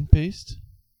cut and paste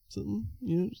something?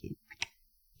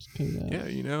 Just cut it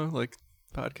out. Yeah, like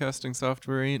podcasting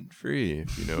software ain't free,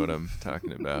 if you know what I'm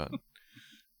talking about.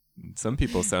 Some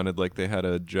people sounded like they had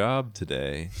a job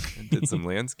today and did some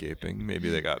landscaping. Maybe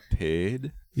they got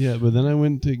paid. Yeah, but then I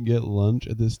went to get lunch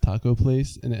at this taco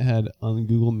place, and it had on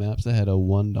Google Maps, it had a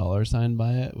 $1 sign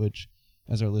by it, which,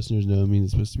 as our listeners know, means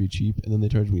it's supposed to be cheap. And then they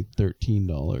charged me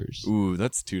 $13. Ooh,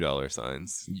 that's $2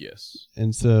 signs. Yes.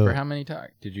 And so For how many tacos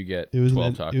did you get? it was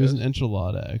 12 tacos. it was an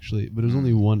enchilada actually, but it was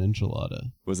only one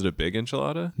enchilada. Was it a big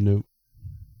enchilada? Nope,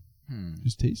 Hmm. it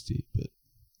was tasty, but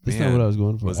that's Man, not what I was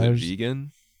going for. Was I it was,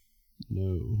 vegan?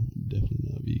 No, definitely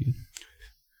not vegan.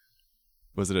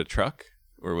 Was it a truck?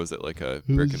 Or was it like a It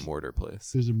brick was- and mortar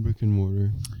place? It was a brick and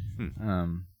mortar.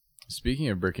 Speaking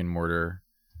of brick and mortar,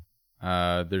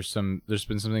 there's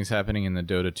been some things happening in the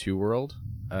Dota 2 world.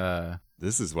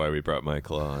 This is why we brought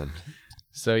Michael on.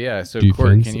 So Defense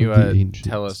Court, can you of the ancients.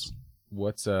 tell us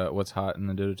what's hot in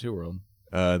the Dota 2 world?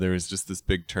 There was just this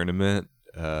big tournament.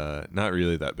 Not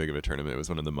really that big of a tournament. It was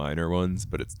one of the minor ones,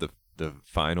 but it's the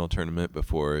final tournament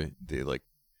before the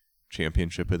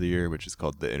championship of the year, which is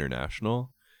called the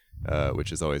International,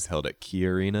 which is always held at Key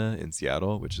Arena in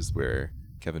Seattle, which is where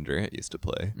Kevin Durant used to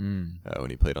play when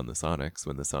he played on the Sonics,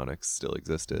 when the Sonics still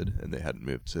existed and they hadn't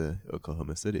moved to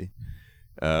Oklahoma City.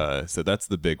 So that's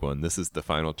the big one. This is the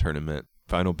final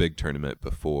big tournament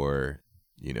before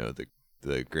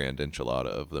the grand enchilada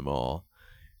of them all.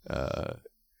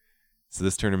 So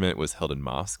this tournament was held in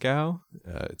Moscow.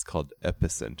 It's called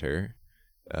Epicenter.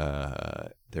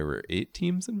 There were 8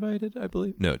 teams invited, I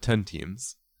believe. No, 10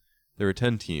 teams. There were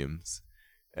 10 teams.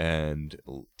 And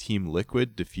Team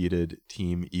Liquid defeated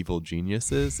Team Evil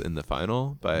Geniuses in the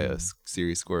final by a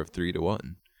series score of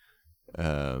 3-1.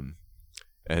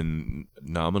 And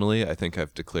nominally, I think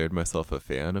I've declared myself a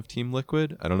fan of Team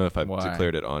Liquid. I don't know if I've Why?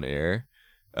 declared it on air.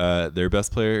 Their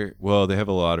best player, well, they have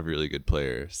a lot of really good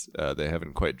players. They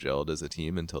haven't quite gelled as a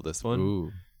team until this one.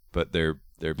 Ooh. But their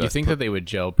best You think that they would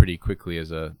gel pretty quickly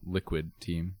as a Liquid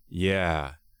team?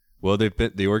 Yeah. Well,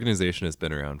 the organization has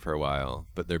been around for a while,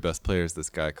 but their best player is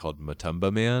this guy called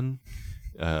Matumba Man,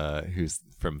 who's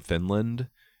from Finland,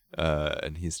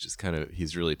 and he's just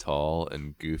he's really tall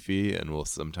and goofy, and will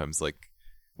sometimes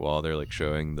while they're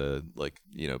showing the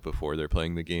before they're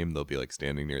playing the game, they'll be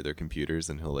standing near their computers,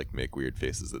 and he'll make weird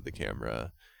faces at the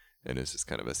camera, and it's just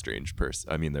kind of a strange person.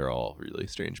 I mean, they're all really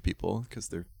strange people because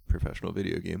they're professional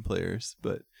video game players,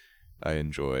 but I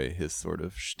enjoy his sort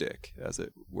of shtick, as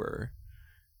it were.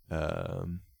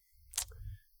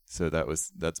 So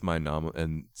that's my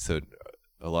and so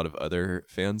a lot of other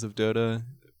fans of Dota.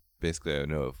 Basically, I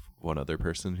know of one other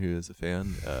person who is a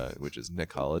fan, which is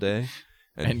Nick Holiday,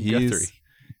 and Guthrie.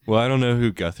 Well, I don't know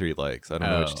who Guthrie likes. I don't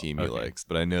know which team he okay. likes,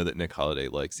 but I know that Nick Holiday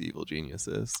likes Evil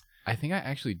Geniuses. I think I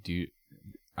actually do.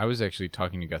 I was actually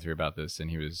talking to Guthrie about this,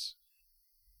 and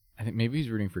I think maybe he's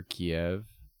rooting for Kiev.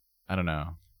 I don't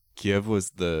know. Kiev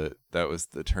was the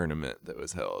tournament that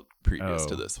was held previous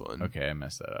to this one. Okay, I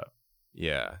messed that up.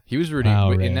 Yeah, he was rooting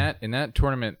Ray. in that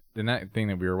tournament, in that thing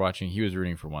that we were watching. He was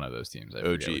rooting for one of those teams.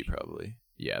 OG probably.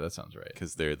 Yeah, that sounds right.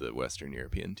 Because they're the Western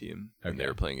European team, and they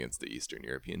were playing against the Eastern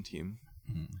European team.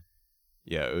 Mm-hmm.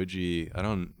 Yeah, OG. I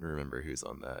don't remember who's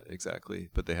on that exactly,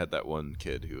 but they had that one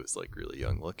kid who was really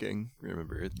young looking.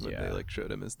 Remember when they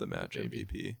showed him as the match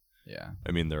MVP? Yeah.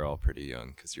 I mean, they're all pretty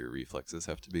young because your reflexes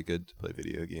have to be good to play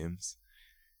video games.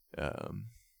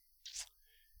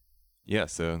 Yeah,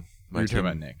 so you're talking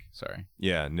about Nick. Sorry.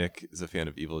 Yeah, Nick is a fan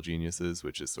of Evil Geniuses,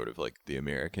 which is sort of the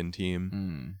American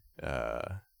team.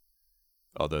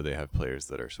 Although they have players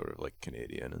that are sort of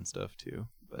Canadian and stuff too.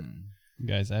 But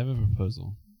guys, I have a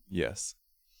proposal. Yes.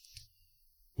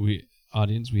 We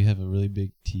have a really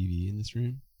big TV in this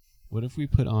room. What if we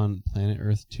put on Planet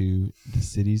Earth 2, the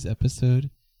cities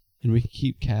episode, and we can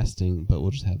keep casting, but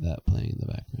we'll just have that playing in the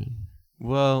background?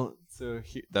 Well, so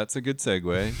that's a good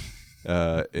segue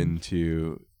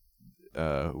into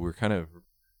we're kind of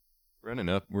running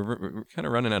up. We're kind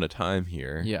of running out of time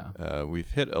here. Yeah.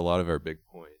 We've hit a lot of our big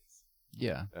points.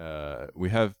 Yeah.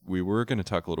 We were going to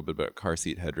talk a little bit about car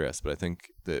seat headrest, but I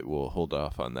think that we'll hold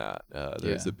off on that.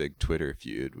 There's a big Twitter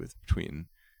feud between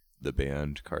the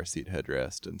band Car Seat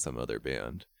Headrest and some other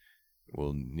band.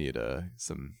 We'll need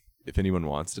if anyone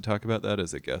wants to talk about that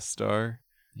as a guest star.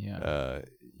 Yeah.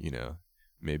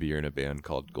 Maybe you're in a band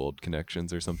called Gold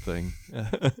Connections or something.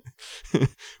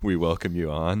 We welcome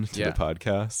you on to the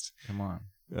podcast. Come on.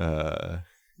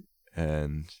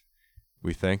 And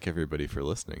we thank everybody for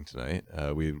listening tonight.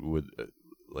 We would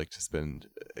like to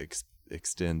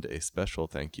extend a special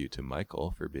thank you to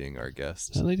Michael for being our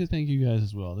guest. I'd like to thank you guys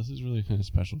as well. This is really kind of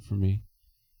special for me.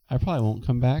 I probably won't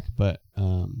come back, but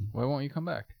why won't you come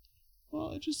back?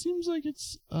 Well, it just seems like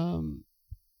it's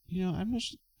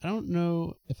I don't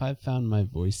know if I've found my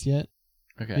voice yet.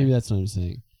 Okay. Maybe that's what I'm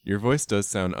saying. Your voice does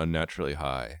sound unnaturally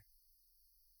high.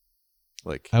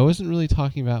 I wasn't really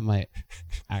talking about my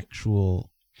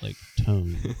actual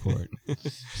tone record. I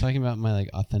was talking about my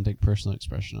authentic personal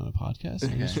expression on a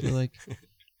podcast. I just feel like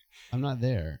I'm not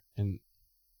there, and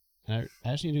I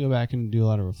just need to go back and do a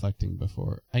lot of reflecting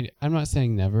before. I'm not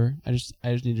saying never. I just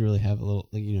need to really have a little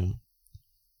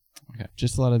Okay.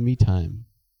 Just a lot of me time.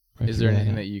 Is there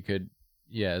anything that you could?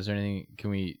 Yeah. Is there anything?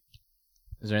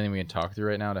 Is there anything we can talk through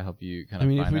right now to help you kind of?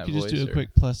 If we could just do a quick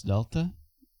plus delta,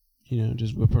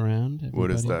 just whip around. What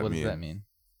does that what mean? Does that mean?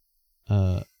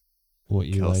 What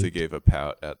you Kelsey liked. gave a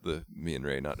pout at me and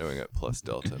Ray not knowing what plus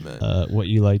delta meant. What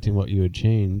you liked and what you would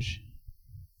change.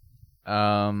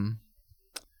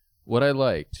 What I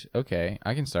liked. Okay,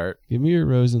 I can start. Give me your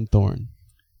rose and thorn.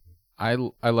 I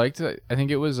liked it. I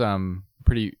think it was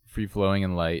pretty free flowing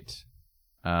and light.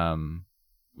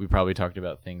 We probably talked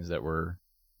about things that were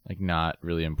not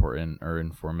really important or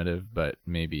informative, but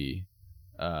maybe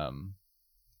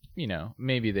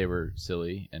maybe they were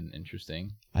silly and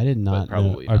interesting. I did not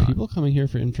probably know. Are not. people coming here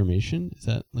for information? Is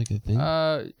that a thing?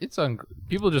 It's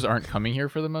people just aren't coming here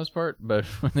for the most part, but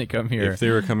when they come here, If they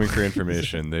were coming for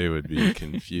information, they would be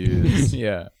confused.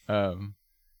 yeah.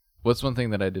 What's one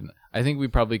thing that I didn't? I think we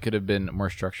probably could have been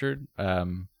more structured.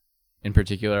 In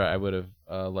particular, I would have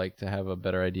liked to have a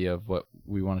better idea of what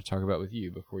we want to talk about with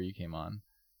you before you came on,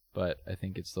 but I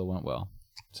think it still went well.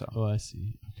 So. Oh, I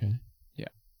see. Okay. Yeah.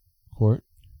 Court.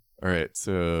 All right,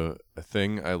 so a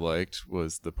thing I liked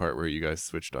was the part where you guys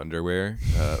switched underwear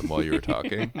while you were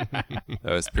talking. That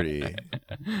was pretty.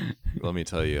 Let me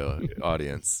tell you,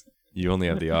 audience, you only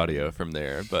have the audio from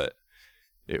there, but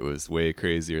it was way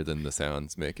crazier than the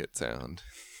sounds make it sound.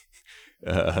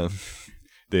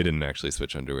 They didn't actually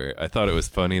switch underwear. I thought it was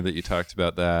funny that you talked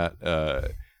about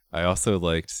that. I also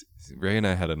liked, Ray and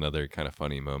I had another kind of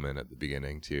funny moment at the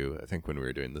beginning too. I think when we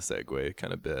were doing the segue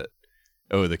kind of bit.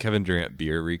 the Kevin Durant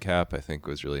beer recap I think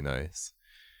was really nice.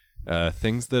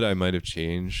 Things that I might have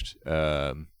changed.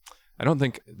 I don't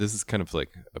think this is kind of like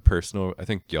a personal. I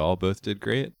think y'all both did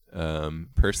great.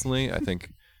 Personally, I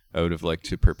think I would have liked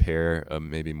to prepare a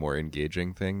maybe more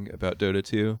engaging thing about Dota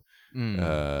 2.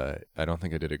 I don't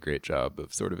think I did a great job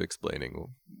of sort of explaining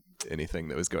anything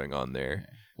that was going on there.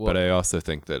 Well, but I also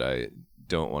think that I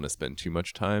don't want to spend too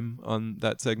much time on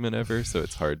that segment ever. So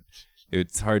it's hard.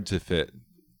 It's hard to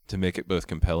make it both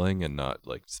compelling and not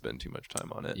like spend too much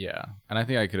time on it. Yeah, and I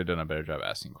think I could have done a better job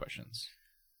asking questions.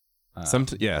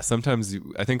 Sometimes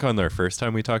I think on our first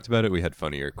time we talked about it, we had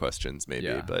funnier questions maybe,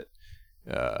 Yeah. but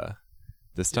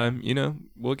this time,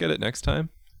 we'll get it next time.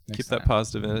 Keep that time.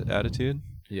 positive attitude.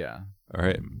 Yeah. All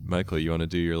right, Michael, you want to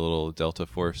do your little Delta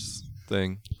Force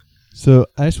thing? So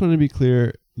I just want to be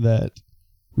clear that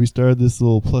we started this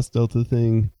little plus delta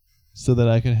thing so that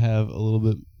I could have a little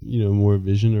bit, more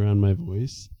vision around my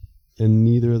voice. And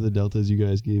neither of the deltas you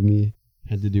guys gave me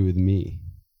had to do with me.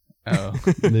 Oh.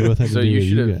 They both had to So do you with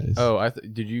should you have. guys. Oh,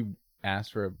 did you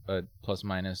ask for a plus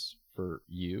minus for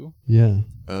you? Yeah.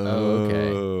 Oh,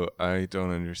 okay. I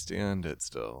don't understand it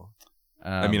still.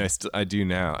 Um, I mean, I do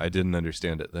now. I didn't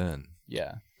understand it then.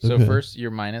 Yeah. So Okay. first, your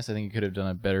minus. I think you could have done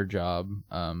a better job.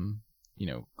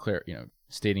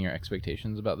 Stating your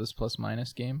expectations about this plus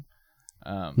minus game.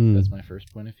 That's my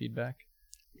first point of feedback.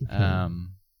 Okay.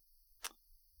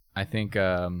 I think.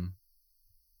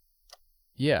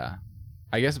 Yeah.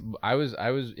 I guess I was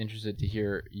interested to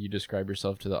hear you describe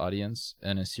yourself to the audience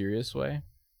in a serious way,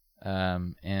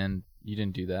 and you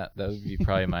didn't do that. That would be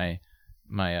probably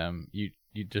my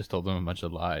you just told them a bunch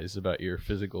of lies about your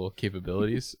physical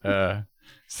capabilities.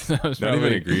 So that was Not even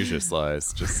probably egregious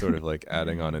lies, just sort of like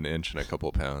adding on an inch and a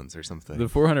couple pounds or something. the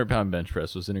 400-pound bench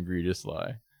press was an egregious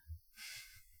lie.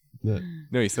 That,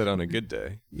 No, you said on a good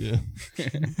day. yeah.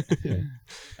 Yeah.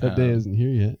 That day isn't here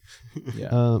yet.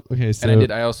 Yeah. Okay, so And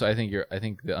I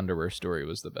think the underwear story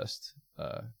was the best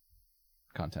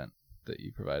content that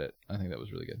you provided. I think that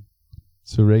was really good.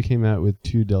 So Ray came out with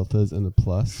 2 deltas and a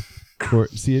plus.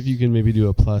 See if you can maybe do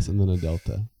a plus and then a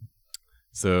delta.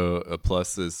 So a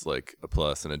plus is like a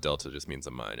plus and a delta just means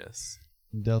a minus.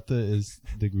 Delta is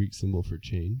the Greek symbol for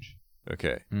change.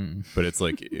 Okay. Mm. But it's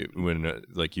like when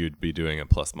like you'd be doing a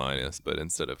plus minus, but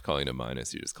instead of calling it a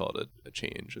minus, you just call it a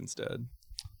change instead.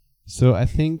 So I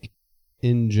think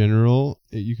in general,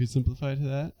 you could simplify to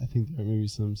that. I think there are maybe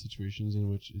some situations in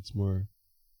which it's more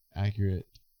accurate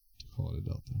to call it a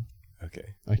delta.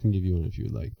 Okay. I can give you one if you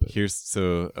would like. But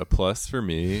So a plus for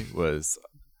me was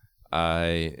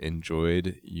I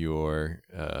enjoyed your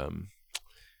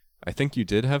I think you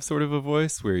did have sort of a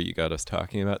voice where you got us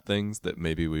talking about things that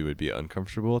maybe we would be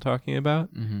uncomfortable talking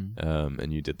about. Mm-hmm.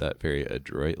 And you did that very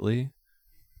adroitly.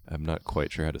 I'm not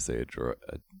quite sure how to say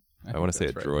I want to say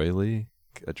adroitly,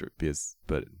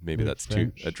 but maybe Like that's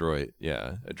French? too adroit.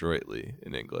 Yeah, adroitly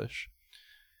in English.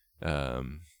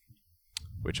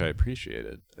 Which I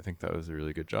appreciated. I think that was a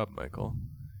really good job, Michael.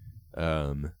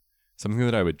 Something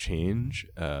that I would change.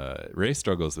 Ray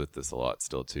struggles with this a lot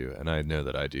still too, and I know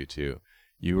that I do too.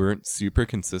 You weren't super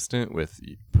consistent with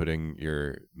putting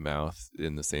your mouth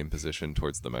in the same position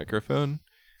towards the microphone,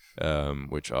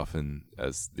 which often,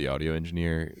 as the audio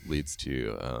engineer, leads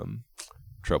to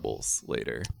troubles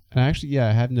later. and actually,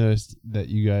 I have noticed that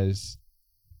you guys.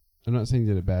 I'm not saying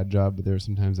you did a bad job, but there are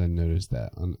sometimes I noticed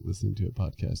that on listening to a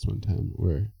podcast one time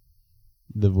where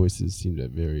the voices seemed at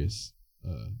various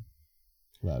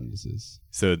loudnesses.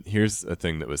 So here's a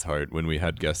thing that was hard. When we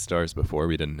had guest stars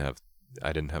before, I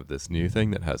didn't have this new thing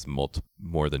that has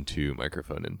more than 2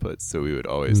 microphone inputs. So we would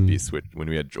always be switched when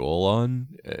we had Joel on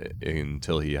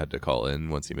until he had to call in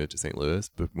once he moved to St. Louis.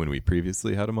 But when we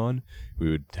previously had him on, we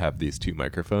would have these 2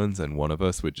 microphones and one of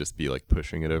us would just be like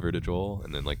pushing it over to Joel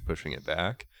and then like pushing it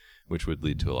back, which would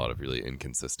lead to a lot of really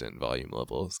inconsistent volume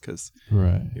levels because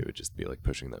Right. it would just be like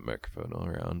pushing that microphone all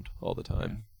around all the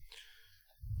time.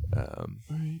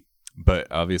 Right. But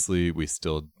obviously, we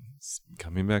still,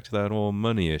 coming back to that whole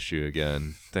money issue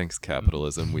again, thanks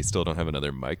capitalism, we still don't have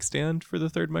another mic stand for the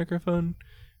third microphone,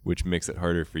 which makes it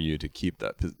harder for you to keep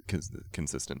that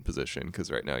consistent position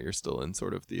because right now you're still in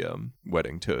sort of the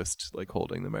wedding toast, like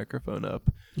holding the microphone up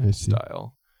I see.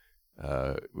 style,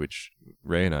 which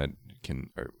Ray and I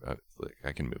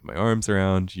I can move my arms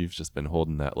around. You've just been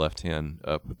holding that left hand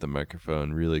up with the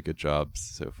microphone. Really good job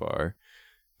so far.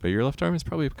 But your left arm is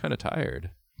probably kind of tired.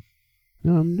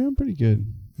 No, I'm doing pretty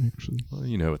good, actually.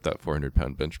 Well, with that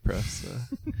 400-pound bench press,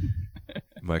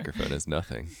 microphone is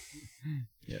nothing.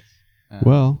 Yes.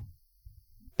 Well,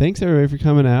 thanks everybody for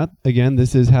coming out. Again,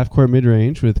 this is Half Court Mid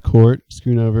Range with Court,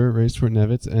 Schoonover, Ray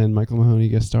Swartnevitz, and Michael Mahoney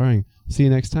guest starring. See you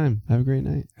next time. Have a great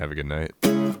night. Have a good night.